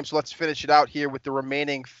Vikings game, so let's finish it out here with the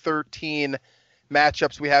remaining 13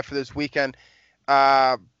 matchups we have for this weekend.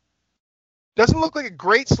 Doesn't look like a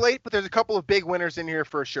great slate, but there's a couple of big winners in here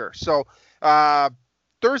for sure. So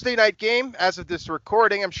Thursday night game, as of this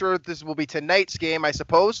recording, I'm sure this will be tonight's game, I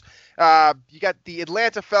suppose. You got the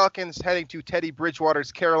Atlanta Falcons heading to Teddy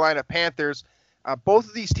Bridgewater's Carolina Panthers. Both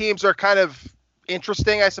of these teams are kind of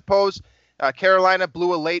interesting, I suppose. Carolina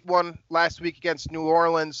blew a late one last week against New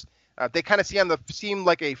Orleans. They kind of seem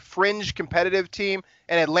like a fringe competitive team,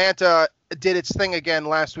 and Atlanta did its thing again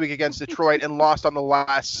last week against Detroit and lost on the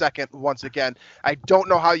last second once again. I don't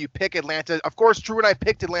know how you pick Atlanta. Of course, Drew and I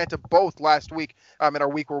picked Atlanta both last week in our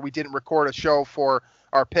week where we didn't record a show for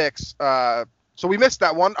our picks. So we missed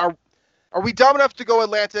that one. Are we dumb enough to go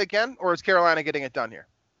Atlanta again, or is Carolina getting it done here?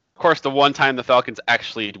 Of course, the one time the Falcons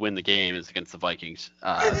actually win the game is against the Vikings.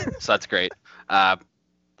 So that's great. How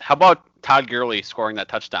about Todd Gurley scoring that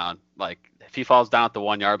touchdown? Like, if he falls down at the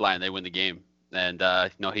 1 yard line, they win the game. And,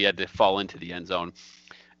 he had to fall into the end zone.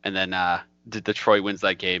 And then Detroit wins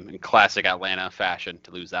that game in classic Atlanta fashion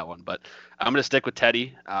to lose that one. But I'm going to stick with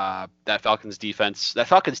Teddy. That Falcons defense, that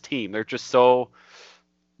Falcons team, they're just so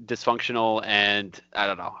dysfunctional, and I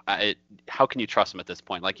don't know. How can you trust them at this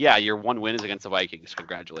point? Like, yeah, your one win is against the Vikings.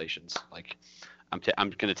 Congratulations. Like, I'm going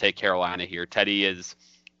to take Carolina here. Teddy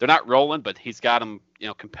they're not rolling, but he's got them,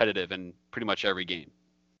 competitive in pretty much every game.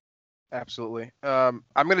 Absolutely. I'm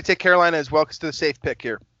going to take Carolina as well because it's the safe pick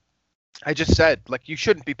here. I just said, you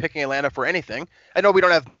shouldn't be picking Atlanta for anything. I know we don't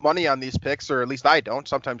have money on these picks, or at least I don't.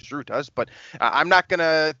 Sometimes Drew does, but I'm not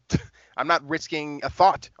risking a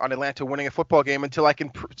thought on Atlanta winning a football game until I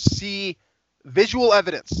can see visual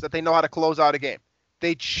evidence that they know how to close out a game.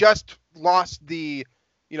 They just lost they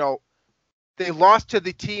lost to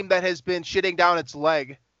the team that has been shitting down its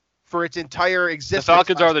leg for its entire existence. The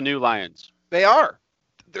Falcons are the new Lions. They are.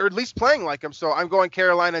 They're at least playing like them, so I'm going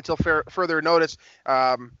Carolina until further notice.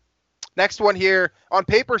 Next one here, on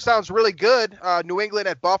paper, sounds really good. New England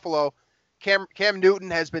at Buffalo. Cam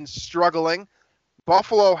Newton has been struggling.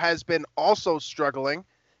 Buffalo has been also struggling.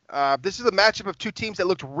 This is a matchup of two teams that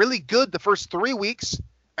looked really good the first 3 weeks,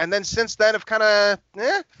 and then since then have kind of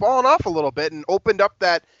fallen off a little bit and opened up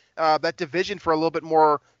that division for a little bit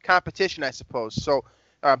more competition, I suppose. So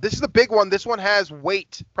this is the big one. This one has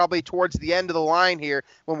weight probably towards the end of the line here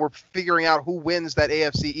when we're figuring out who wins that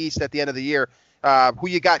AFC East at the end of the year. Who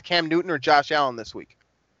you got, Cam Newton or Josh Allen this week?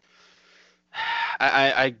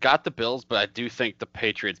 I got the Bills, but I do think the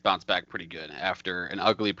Patriots bounce back pretty good after an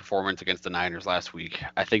ugly performance against the Niners last week.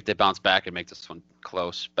 I think they bounce back and make this one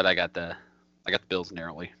close, but I got the I got the Bills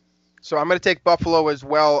narrowly. So I'm going to take Buffalo as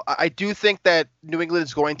well. I do think that New England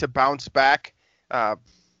is going to bounce back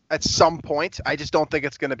at some point. I just don't think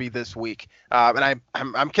it's going to be this week. And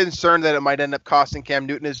I'm concerned that it might end up costing Cam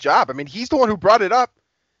Newton his job. I mean, he's the one who brought it up.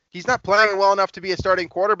 He's not playing well enough to be a starting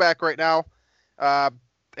quarterback right now.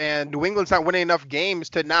 And New England's not winning enough games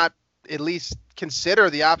to not at least consider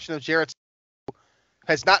the option of Jarrett, who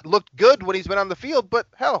has not looked good when he's been on the field. But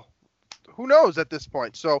hell, who knows at this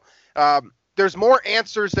point? So there's more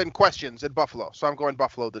answers than questions in Buffalo. So I'm going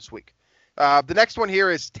Buffalo this week. The next one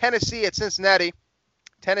here is Tennessee at Cincinnati.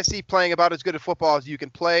 Tennessee playing about as good at football as you can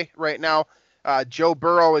play right now. Joe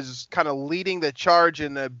Burrow is kind of leading the charge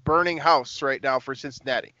in a burning house right now for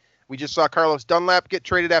Cincinnati. We just saw Carlos Dunlap get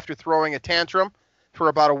traded after throwing a tantrum for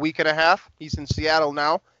about a week and a half. He's in Seattle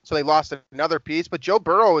now, so they lost another piece. But Joe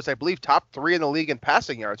Burrow is, I believe, top 3 in the league in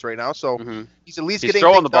passing yards right now. So he's at least he's getting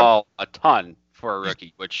throwing the done. Ball a ton for a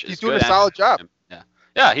rookie, which he's is doing good a solid job.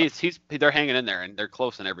 Yeah, they're hanging in there and they're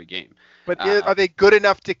close in every game. But are they good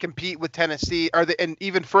enough to compete with Tennessee? And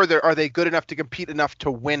even further, are they good enough to compete enough to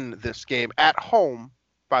win this game at home?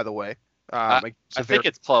 By the way, I think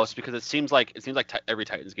it's close because it seems like every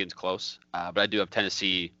Titans game's close. But I do have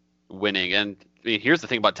Tennessee winning. And I mean, here's the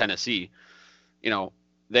thing about Tennessee.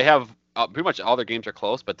 They have pretty much all their games are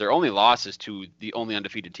close, but their only loss is to the only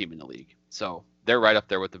undefeated team in the league. So they're right up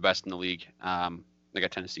there with the best in the league. They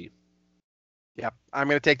got Tennessee. Yeah, I'm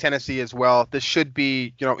going to take Tennessee as well. This should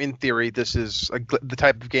be, in theory, this is the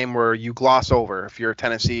type of game where you gloss over. If you're a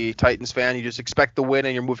Tennessee Titans fan, you just expect the win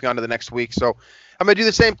and you're moving on to the next week. So I'm going to do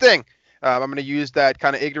the same thing. I'm going to use that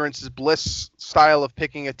kind of ignorance is bliss style of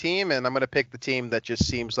picking a team, and I'm going to pick the team that just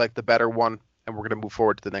seems like the better one, and we're going to move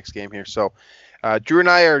forward to the next game here. So Drew and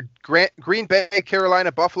I are Green Bay,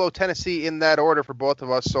 Carolina, Buffalo, Tennessee in that order for both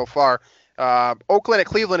of us so far. Oakland at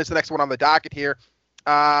Cleveland is the next one on the docket here.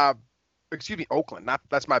 Excuse me, Oakland.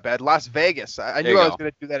 That's my bad. Las Vegas. I knew I was going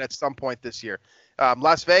to do that at some point this year.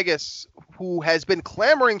 Las Vegas, who has been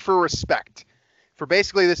clamoring for respect for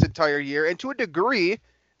basically this entire year, and to a degree,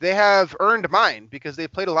 they have earned mine because they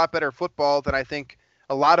played a lot better football than I think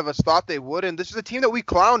a lot of us thought they would. And this is a team that we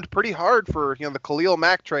clowned pretty hard for, the Khalil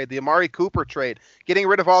Mack trade, the Amari Cooper trade, getting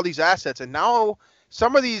rid of all these assets, and now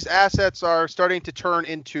some of these assets are starting to turn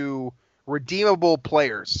into redeemable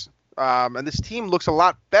players. And this team looks a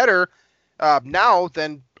lot better now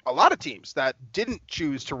than a lot of teams that didn't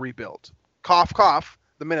choose to rebuild. Cough, cough,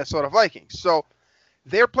 the Minnesota Vikings. So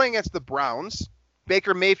they're playing against the Browns.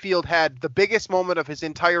 Baker Mayfield had the biggest moment of his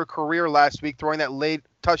entire career last week, throwing that late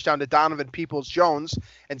touchdown to Donovan Peoples-Jones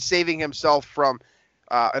and saving himself from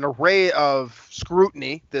an array of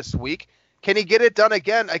scrutiny this week. Can he get it done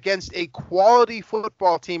again against a quality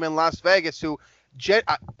football team in Las Vegas who,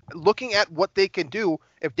 looking at what they can do,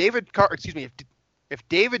 if Derek Carr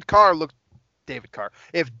looks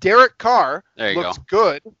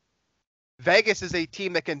good, Vegas is a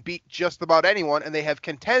team that can beat just about anyone, and they have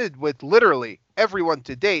contended with literally everyone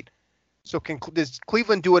to date. So does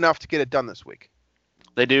Cleveland do enough to get it done this week?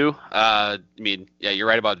 They do. You're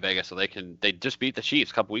right about Vegas. So they just beat the Chiefs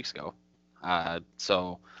a couple weeks ago.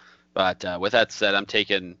 But with that said, I'm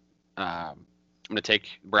going to take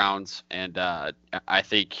Browns, and I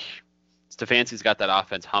think Stefanski's got that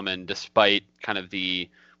offense humming despite kind of the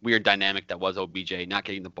weird dynamic that was OBJ not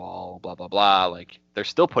getting the ball, blah, blah, blah. Like, they're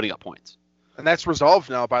still putting up points. And that's resolved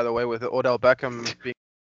now, by the way, with Odell Beckham being...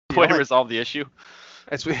 Way to resolve the issue.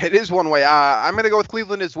 It is one way. I'm going to go with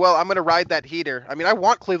Cleveland as well. I'm going to ride that heater. I mean, I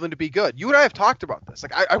want Cleveland to be good. You and I have talked about this.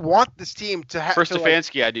 Like, I want this team to have... For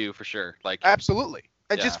Stefanski, I do, for sure. Absolutely.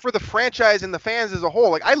 And just for the franchise and the fans as a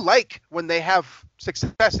whole. Like, I like when they have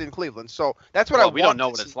success in Cleveland. So that's what I want. We don't know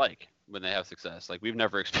what it's like when they have success. Like, we've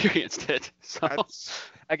never experienced it. So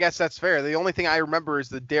I guess that's fair. The only thing I remember is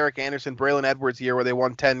the Derek Anderson, Braylon Edwards year where they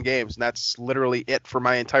won 10 games, and that's literally it for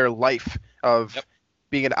my entire life of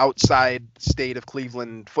being an outside state of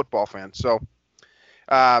Cleveland football fan. So,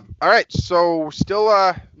 all right. So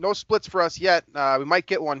still no splits for us yet. We might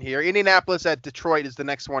get one here. Indianapolis at Detroit is the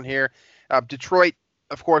next one here. Detroit,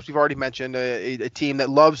 of course, we've already mentioned a team that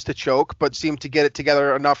loves to choke, but seemed to get it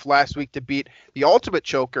together enough last week to beat the ultimate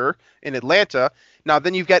choker in Atlanta. Now,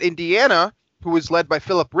 then you've got Indiana, who is led by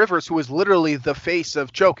Phillip Rivers, who is literally the face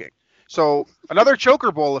of choking. So another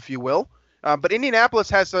choker bowl, if you will. But Indianapolis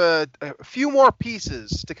has a few more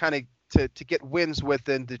pieces to kind of to get wins with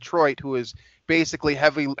than Detroit, who is basically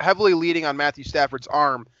heavily leading on Matthew Stafford's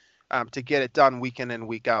arm to get it done week in and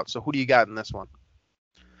week out. So who do you got in this one?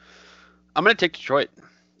 I'm going to take Detroit.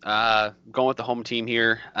 Going with the home team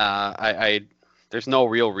here. There's no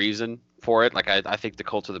real reason for it. Like, I think the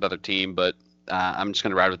Colts are the better team, but I'm just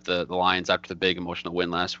going to ride with the Lions after the big emotional win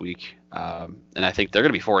last week. And I think they're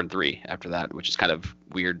going to be 4-3 after that, which is kind of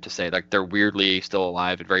weird to say. Like, they're weirdly still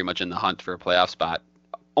alive and very much in the hunt for a playoff spot,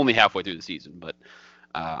 only halfway through the season. But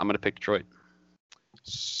I'm going to pick Detroit.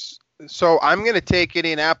 So I'm going to take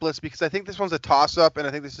Indianapolis because I think this one's a toss-up, and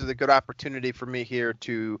I think this is a good opportunity for me here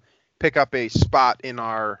to pick up a spot in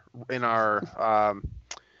our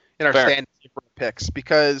stand picks,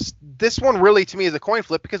 because this one really to me is a coin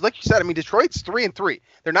flip, because like you said, I mean, Detroit's 3-3.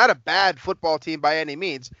 They're not a bad football team by any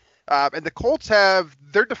means. And the Colts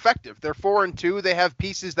they're defective. They're 4-2. They have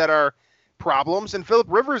pieces that are problems. And Phillip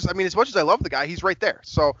Rivers, I mean, as much as I love the guy, he's right there.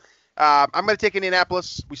 So I'm going to take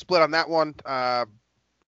Indianapolis. We split on that one.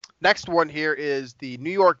 Next one here is the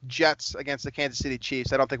New York Jets against the Kansas City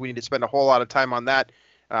Chiefs. I don't think we need to spend a whole lot of time on that.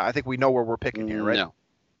 I think we know where we're picking here, right? No.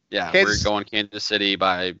 Yeah, Kansas... we're going Kansas City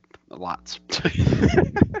by lots.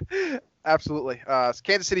 Absolutely.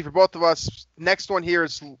 Kansas City for both of us. Next one here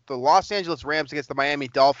is the Los Angeles Rams against the Miami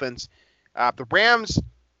Dolphins. The Rams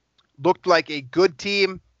looked like a good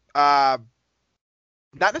team, not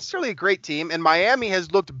necessarily a great team, and Miami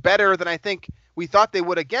has looked better than I think we thought they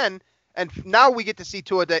would again. And now we get to see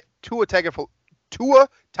Tua Tagovailoa.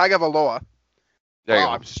 There you go.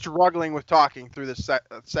 I'm struggling with talking through this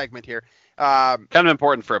segment here. Kind of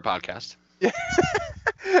important for a podcast.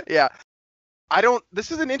 Yeah.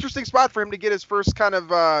 This is an interesting spot for him to get his first kind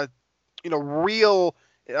of, real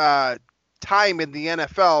time in the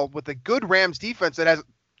NFL with a good Rams defense that has,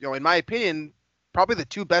 in my opinion, probably the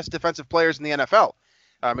two best defensive players in the NFL.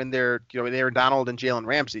 And they're, Aaron Donald and Jalen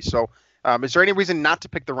Ramsey. So is there any reason not to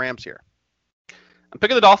pick the Rams here? I'm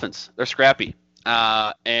picking the Dolphins. They're scrappy.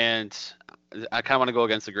 And I kind of want to go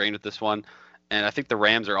against the grain with this one. And I think the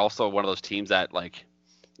Rams are also one of those teams that, like,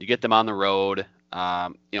 you get them on the road,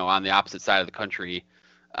 on the opposite side of the country,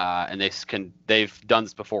 and they've done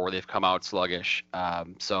this before where they've come out sluggish.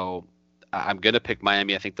 So I'm going to pick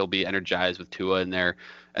Miami. I think they'll be energized with Tua in there.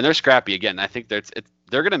 And they're scrappy again. I think they're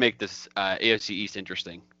going to make this AFC East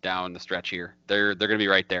interesting down the stretch here. They're going to be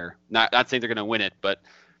right there. Not saying they're going to win it, but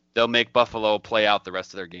they'll make Buffalo play out the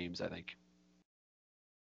rest of their games, I think.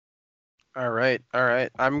 All right.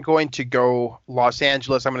 I'm going to go Los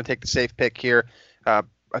Angeles. I'm going to take the safe pick here.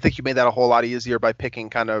 I think you made that a whole lot easier by picking,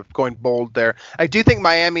 kind of going bold there. I do think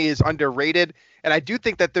Miami is underrated, and I do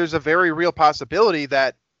think that there's a very real possibility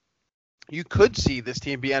that you could see this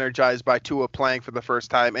team be energized by Tua playing for the first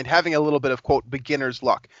time and having a little bit of, quote, beginner's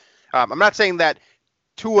luck. I'm not saying that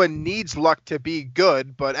Tua needs luck to be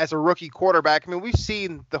good, but as a rookie quarterback, I mean, we've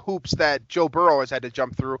seen the hoops that Joe Burrow has had to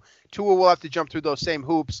jump through. Tua will have to jump through those same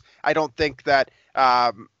hoops. I don't think that,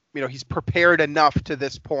 he's prepared enough to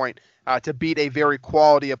this point to beat a very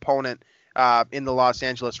quality opponent in the Los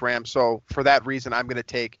Angeles Rams. So for that reason, I'm going to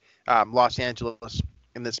take Los Angeles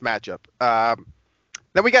in this matchup.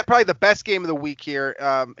 Then we got probably the best game of the week here.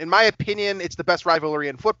 In my opinion, it's the best rivalry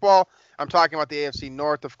in football. I'm talking about the AFC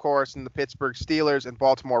North, of course, and the Pittsburgh Steelers and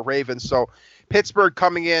Baltimore Ravens. So Pittsburgh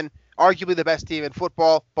coming in, arguably the best team in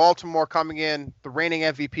football. Baltimore coming in, the reigning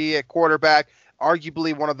MVP at quarterback,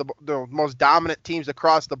 arguably one of the most dominant teams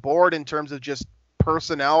across the board in terms of just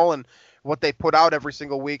personnel and what they put out every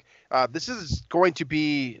single week. This is going to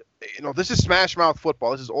be, this is smash mouth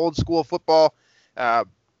football. This is old school football.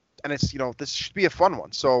 And it's, this should be a fun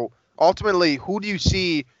one. So ultimately, who do you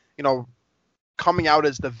see, coming out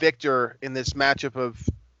as the victor in this matchup of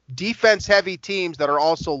defense heavy teams that are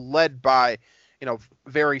also led by,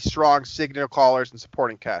 very strong signal callers and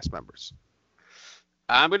supporting cast members?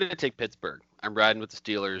 I'm going to take Pittsburgh. I'm riding with the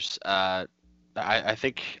Steelers. I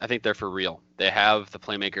think they're for real. They have the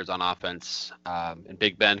playmakers on offense, and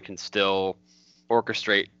Big Ben can still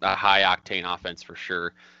orchestrate a high octane offense for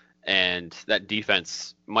sure. And that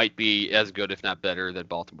defense might be as good, if not better, than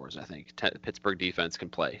Baltimore's. I think Pittsburgh defense can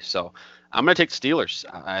play. So I'm going to take the Steelers.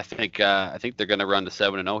 I think they're going to run to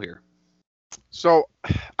 7-0 here. So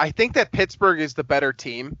I think that Pittsburgh is the better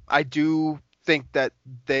team. I do think that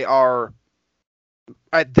they are,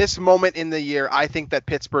 at this moment in the year, I think that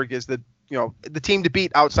Pittsburgh is the team to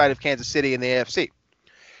beat outside of Kansas City in the AFC.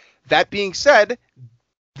 That being said,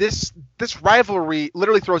 this rivalry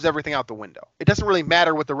literally throws everything out the window. It doesn't really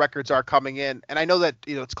matter what the records are coming in. And I know that,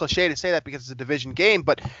 it's cliche to say that because it's a division game,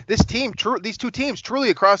 but these two teams truly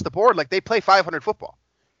across the board, like, they play 500 football,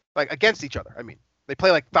 like, against each other. I mean, they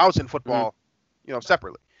play like 1,000 football,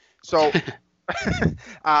 separately. So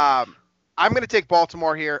I'm going to take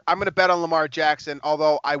Baltimore here. I'm going to bet on Lamar Jackson,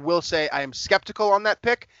 although I will say I am skeptical on that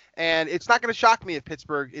pick. And it's not going to shock me if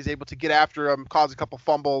Pittsburgh is able to get after him, cause a couple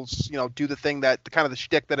fumbles, do the thing that kind of the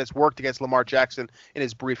shtick that has worked against Lamar Jackson in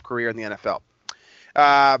his brief career in the NFL.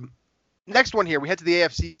 Next one here, we head to the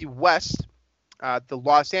AFC West. The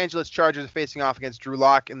Los Angeles Chargers are facing off against Drew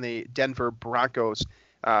Lock and the Denver Broncos.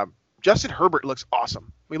 Justin Herbert looks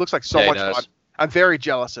awesome. He looks like so much fun. I'm very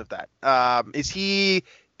jealous of that. Is he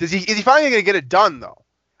finally going to get it done though?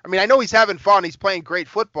 I mean, I know he's having fun. He's playing great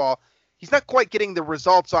football. He's not quite getting the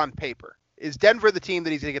results on paper. Is Denver the team that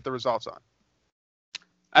he's going to get the results on?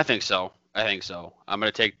 I think so. I'm going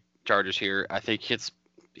to take Chargers here. I think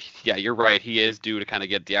yeah, you're right. He is due to kind of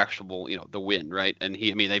get the actual, the win, right? And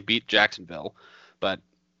they beat Jacksonville, but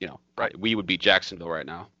right, we would beat Jacksonville right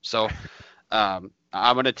now. So,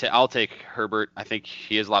 I'll take Herbert. I think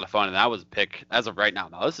he is a lot of fun, and that was a pick as of right now.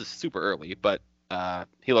 Now this is super early, but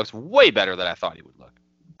he looks way better than I thought he would look.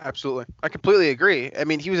 Absolutely, I completely agree. I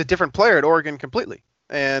mean, he was a different player at Oregon completely,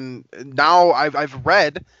 and now I've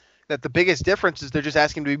read that the biggest difference is they're just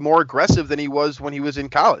asking him to be more aggressive than he was when he was in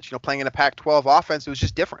college. Playing in a Pac-12 offense, it was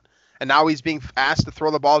just different. And now he's being asked to throw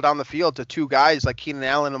the ball down the field to two guys like Keenan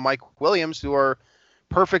Allen and Mike Williams, who are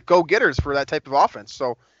perfect go-getters for that type of offense.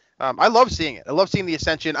 So I love seeing it. I love seeing the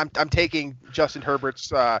ascension. I'm taking Justin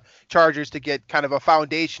Herbert's Chargers to get kind of a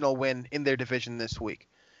foundational win in their division this week.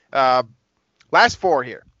 Last four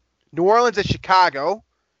here. New Orleans at Chicago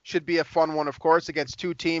should be a fun one, of course, against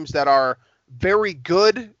two teams that are very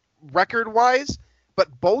good record-wise, but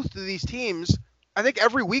both of these teams, I think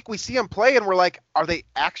every week we see them play and we're like, are they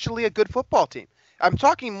actually a good football team? I'm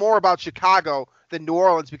talking more about Chicago than New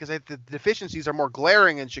Orleans because I think the deficiencies are more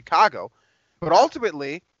glaring in Chicago. But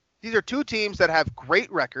ultimately, these are two teams that have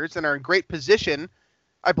great records and are in great position.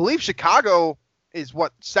 I believe Chicago is,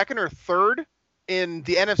 second or third in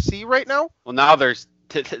the NFC right now? Well, now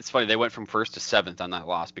it's funny, they went from first to seventh on that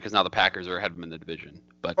loss because now the Packers are ahead of them in the division.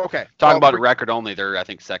 But talking about a record only, they're, I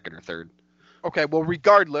think, second or third. Okay, well,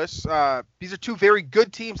 regardless, these are two very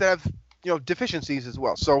good teams that have, deficiencies as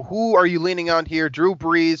well. So who are you leaning on here, Drew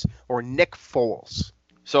Brees or Nick Foles?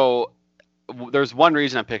 So there's one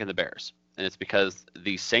reason I'm picking the Bears, and it's because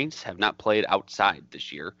the Saints have not played outside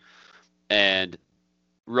this year. And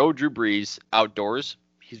road Drew Brees outdoors,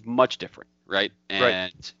 he's much different, right?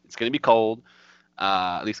 And It's going to be cold.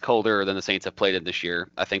 At least colder than the Saints have played in this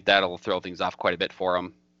year. I think that'll throw things off quite a bit for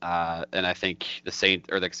them. And I think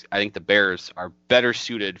the Bears are better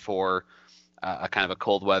suited for a kind of a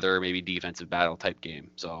cold weather, maybe defensive battle type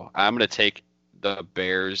game. So I'm going to take the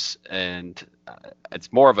Bears, and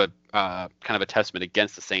it's more of a kind of a testament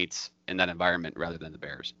against the Saints in that environment rather than the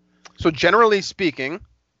Bears. So generally speaking,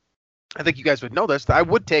 I think you guys would know this, I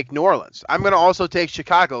would take New Orleans. I'm going to also take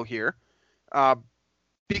Chicago here.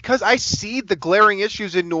 Because I see the glaring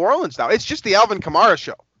issues in New Orleans now. It's just the Alvin Kamara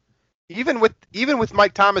show. Even with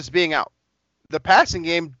Mike Thomas being out, the passing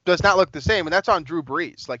game does not look the same, and that's on Drew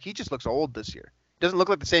Brees. Like, he just looks old this year. Doesn't look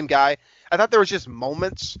like the same guy. I thought there was just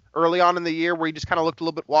moments early on in the year where he just kind of looked a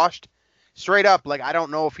little bit washed. Straight up, I don't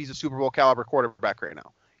know if he's a Super Bowl caliber quarterback right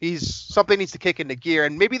now. Something needs to kick into gear,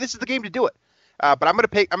 and maybe this is the game to do it. But I'm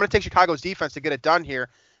gonna take Chicago's defense to get it done here.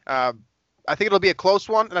 I think it'll be a close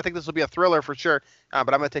one, and I think this will be a thriller for sure.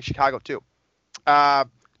 But I'm going to take Chicago too.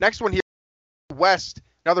 Next one here, West,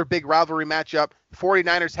 another big rivalry matchup.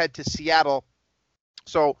 49ers head to Seattle.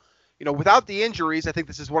 So, without the injuries, I think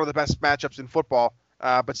this is one of the best matchups in football.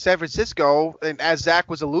 But San Francisco, and as Zach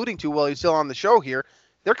was alluding to while he's still on the show here,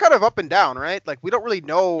 they're kind of up and down, right? Like, we don't really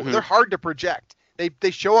know. Mm-hmm. They're hard to project.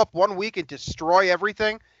 They show up one week and destroy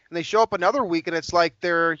everything, and they show up another week and it's like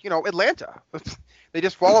they're, Atlanta. They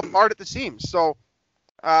just fall apart at the seams. So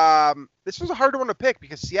this was a hard one to pick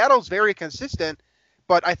because Seattle's very consistent,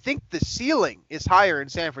 but I think the ceiling is higher in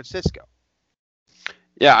San Francisco.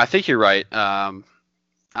 Yeah, I think you're right.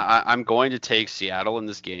 I'm going to take Seattle in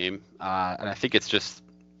this game, and I think it's just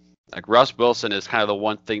like Russ Wilson is kind of the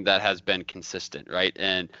one thing that has been consistent, right?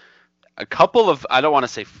 And a couple of, I don't want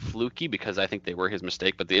to say fluky because I think they were his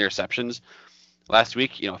mistake, but the interceptions last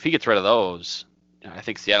week, if he gets rid of those, I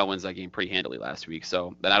think Seattle wins that game pretty handily last week.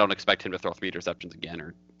 So then I don't expect him to throw 3 interceptions again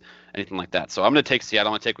or anything like that. So I'm going to take Seattle.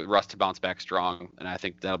 I'm going to take Russ to bounce back strong, and I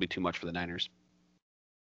think that'll be too much for the Niners.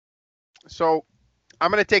 So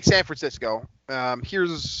I'm going to take San Francisco.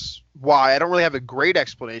 Here's why. I don't really have a great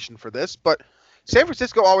explanation for this, but San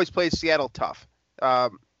Francisco always plays Seattle tough.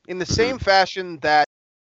 In the same fashion that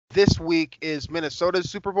this week is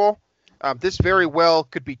Minnesota's Super Bowl, this very well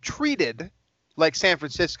could be treated like San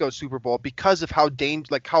Francisco's Super Bowl because of how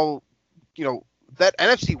that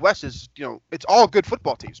NFC West is, it's all good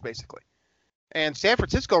football teams basically. And San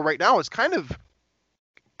Francisco right now is kind of,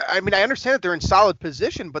 I understand that they're in solid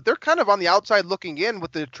position, but they're kind of on the outside looking in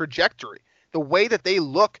with the trajectory. The way that they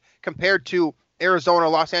look compared to Arizona,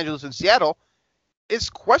 Los Angeles, and Seattle is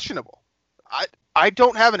questionable. I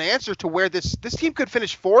don't have an answer to where this team could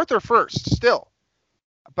finish fourth or first still.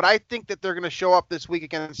 But I think that they're going to show up this week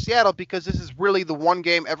against Seattle because this is really the one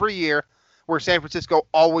game every year where San Francisco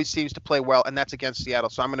always seems to play well, and that's against Seattle.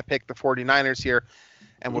 So I'm going to pick the 49ers here,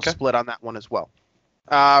 and we'll split on that one as well.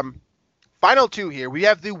 Final two here. We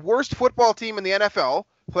have the worst football team in the NFL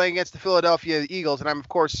playing against the Philadelphia Eagles, and I'm, of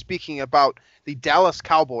course, speaking about the Dallas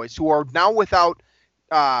Cowboys, who are now without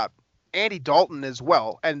Andy Dalton as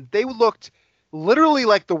well. And they looked literally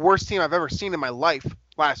like the worst team I've ever seen in my life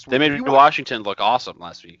last week. They made Washington look awesome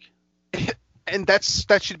last week. And that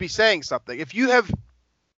should be saying something. If you have,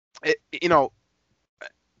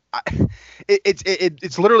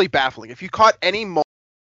 it's literally baffling. If you caught any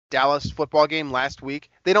Dallas football game last week,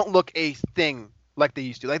 they don't look a thing like they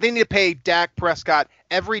used to. Like, they need to pay Dak Prescott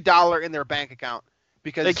every dollar in their bank account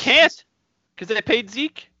because they can't, because they paid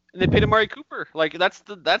Zeke and they paid Amari Cooper. Like, that's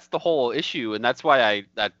the whole issue, and that's why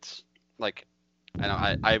I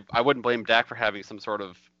wouldn't blame Dak for having some sort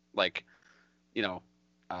of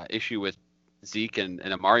issue with Zeke and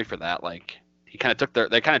Amari for that. Like, they kind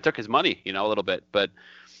of took his money, a little bit. But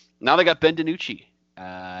now they got Ben DiNucci,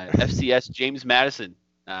 FCS James Madison.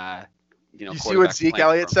 You see what Zeke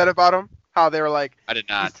Elliott said about him? How they were like, I did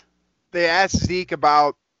not. They asked Zeke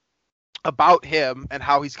about him and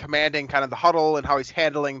how he's commanding kind of the huddle and how he's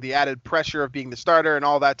handling the added pressure of being the starter and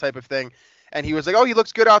all that type of thing. And he was like, "Oh, he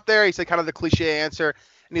looks good out there." He said kind of the cliche answer.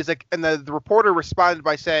 And he's like, and the reporter responded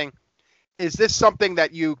by saying, "Is this something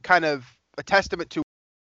that you kind of a testament to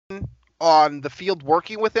on the field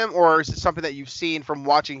working with him, or is it something that you've seen from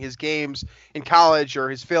watching his games in college or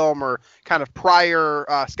his film or kind of prior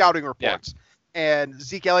scouting reports?" Yeah. And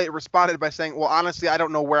Zeke Elliott responded by saying, "Well, honestly, I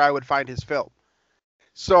don't know where I would find his film."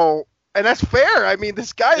 So, and that's fair. I mean,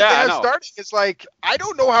 this guy that they have starting is like, I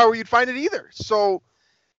don't know how you'd find it either. So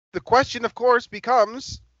the question, of course,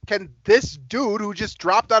 becomes, can this dude who just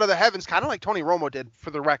dropped out of the heavens, kind of like Tony Romo did,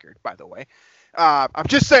 for the record, by the way. I'm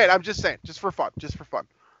just saying, just for fun.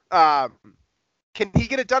 Can he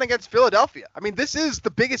get it done against Philadelphia? I mean, this is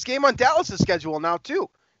the biggest game on Dallas' schedule now, too.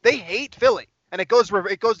 They hate Philly, and it goes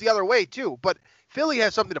the other way, too. But Philly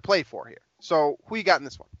has something to play for here. So who you got in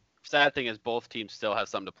this one? Sad thing is both teams still have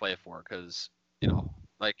something to play for because,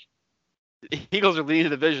 the Eagles are leading the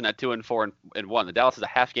division at 2-4 and 1. The Dallas is a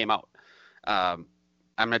half game out. I'm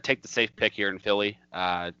going to take the safe pick here in Philly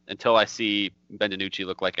until I see Ben DiNucci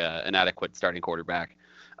look like an adequate starting quarterback.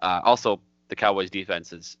 Also, the Cowboys'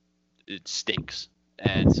 defense it stinks,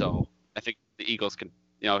 and so I think the Eagles can.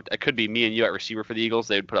 It could be me and you at receiver for the Eagles.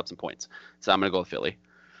 They would put up some points, so I'm going to go with Philly.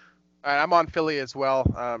 All right, I'm on Philly as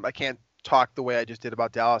well. I can't talk the way I just did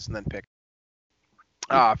about Dallas and then pick.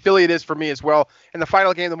 Philly it is for me as well. And the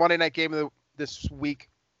final game, the Monday night game of this week,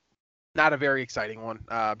 not a very exciting one.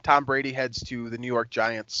 Tom Brady heads to the New York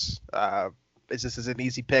Giants. Is this an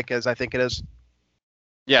easy pick as I think it is?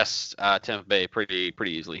 Yes, Tampa Bay pretty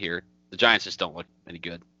easily here. The Giants just don't look any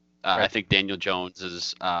good. Right. I think Daniel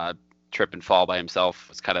Jones's trip and fall by himself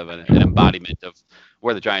was kind of an embodiment of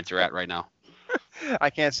where the Giants are at right now. I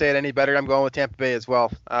can't say it any better. I'm going with Tampa Bay as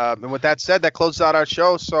well. And with that said, that closes out our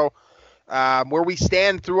show. So where we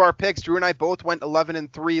stand through our picks, Drew and I both went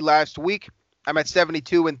 11-3 last week. I'm at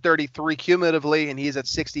 72-33 cumulatively, and he's at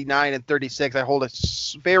 69-36. I hold a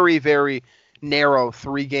very, very narrow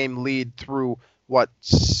 3-game lead through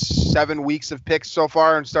 7 weeks of picks so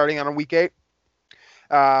far, and starting on week 8.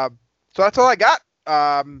 So that's all I got.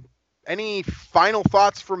 Any final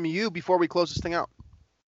thoughts from you before we close this thing out?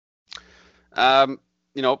 I'm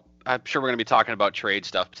sure we're going to be talking about trade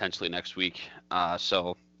stuff potentially next week.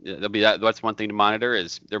 So there'll be that's one thing to monitor.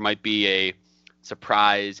 Is there might be a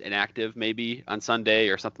surprise inactive maybe on Sunday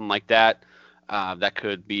or something like that. That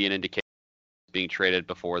could be an indication of being traded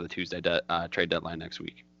before the Tuesday trade deadline next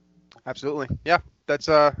week. Absolutely. Yeah, that's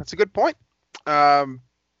a good point.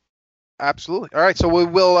 Absolutely. All right, so we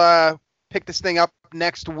will pick this thing up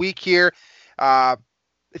next week here.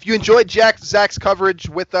 If you enjoyed Zach's coverage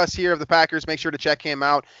with us here of the Packers, make sure to check him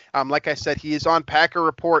out. Like I said, he is on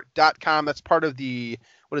PackerReport.com. That's part of the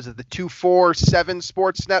 247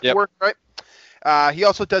 Sports Network, yep. Right? He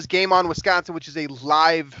also does Game On Wisconsin, which is a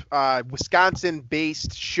live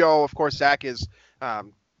Wisconsin-based show. Of course, Zach is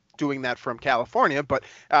doing that from California, but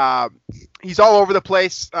he's all over the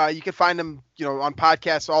place. You can find him, on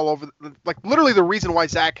podcasts all over. Literally, the reason why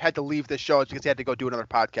Zach had to leave this show is because he had to go do another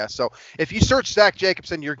podcast. So if you search Zach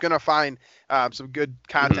Jacobson, you're gonna find some good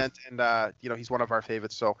content, and he's one of our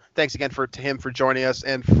favorites. So thanks again to him for joining us,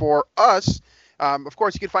 and for us, of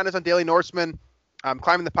course, you can find us on Daily Norseman,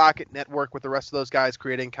 Climbing the Pocket Network with the rest of those guys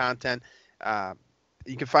creating content.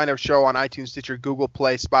 You can find our show on iTunes, Stitcher, Google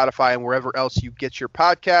Play, Spotify, and wherever else you get your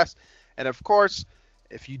podcasts. And, of course,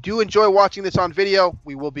 if you do enjoy watching this on video,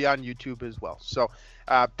 we will be on YouTube as well. So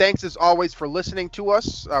thanks as always for listening to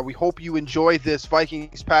us. We hope you enjoy this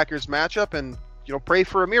Vikings-Packers matchup and pray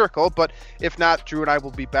for a miracle. But if not, Drew and I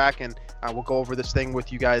will be back, and we'll go over this thing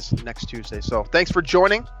with you guys next Tuesday. So thanks for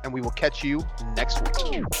joining, and we will catch you next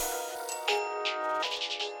week.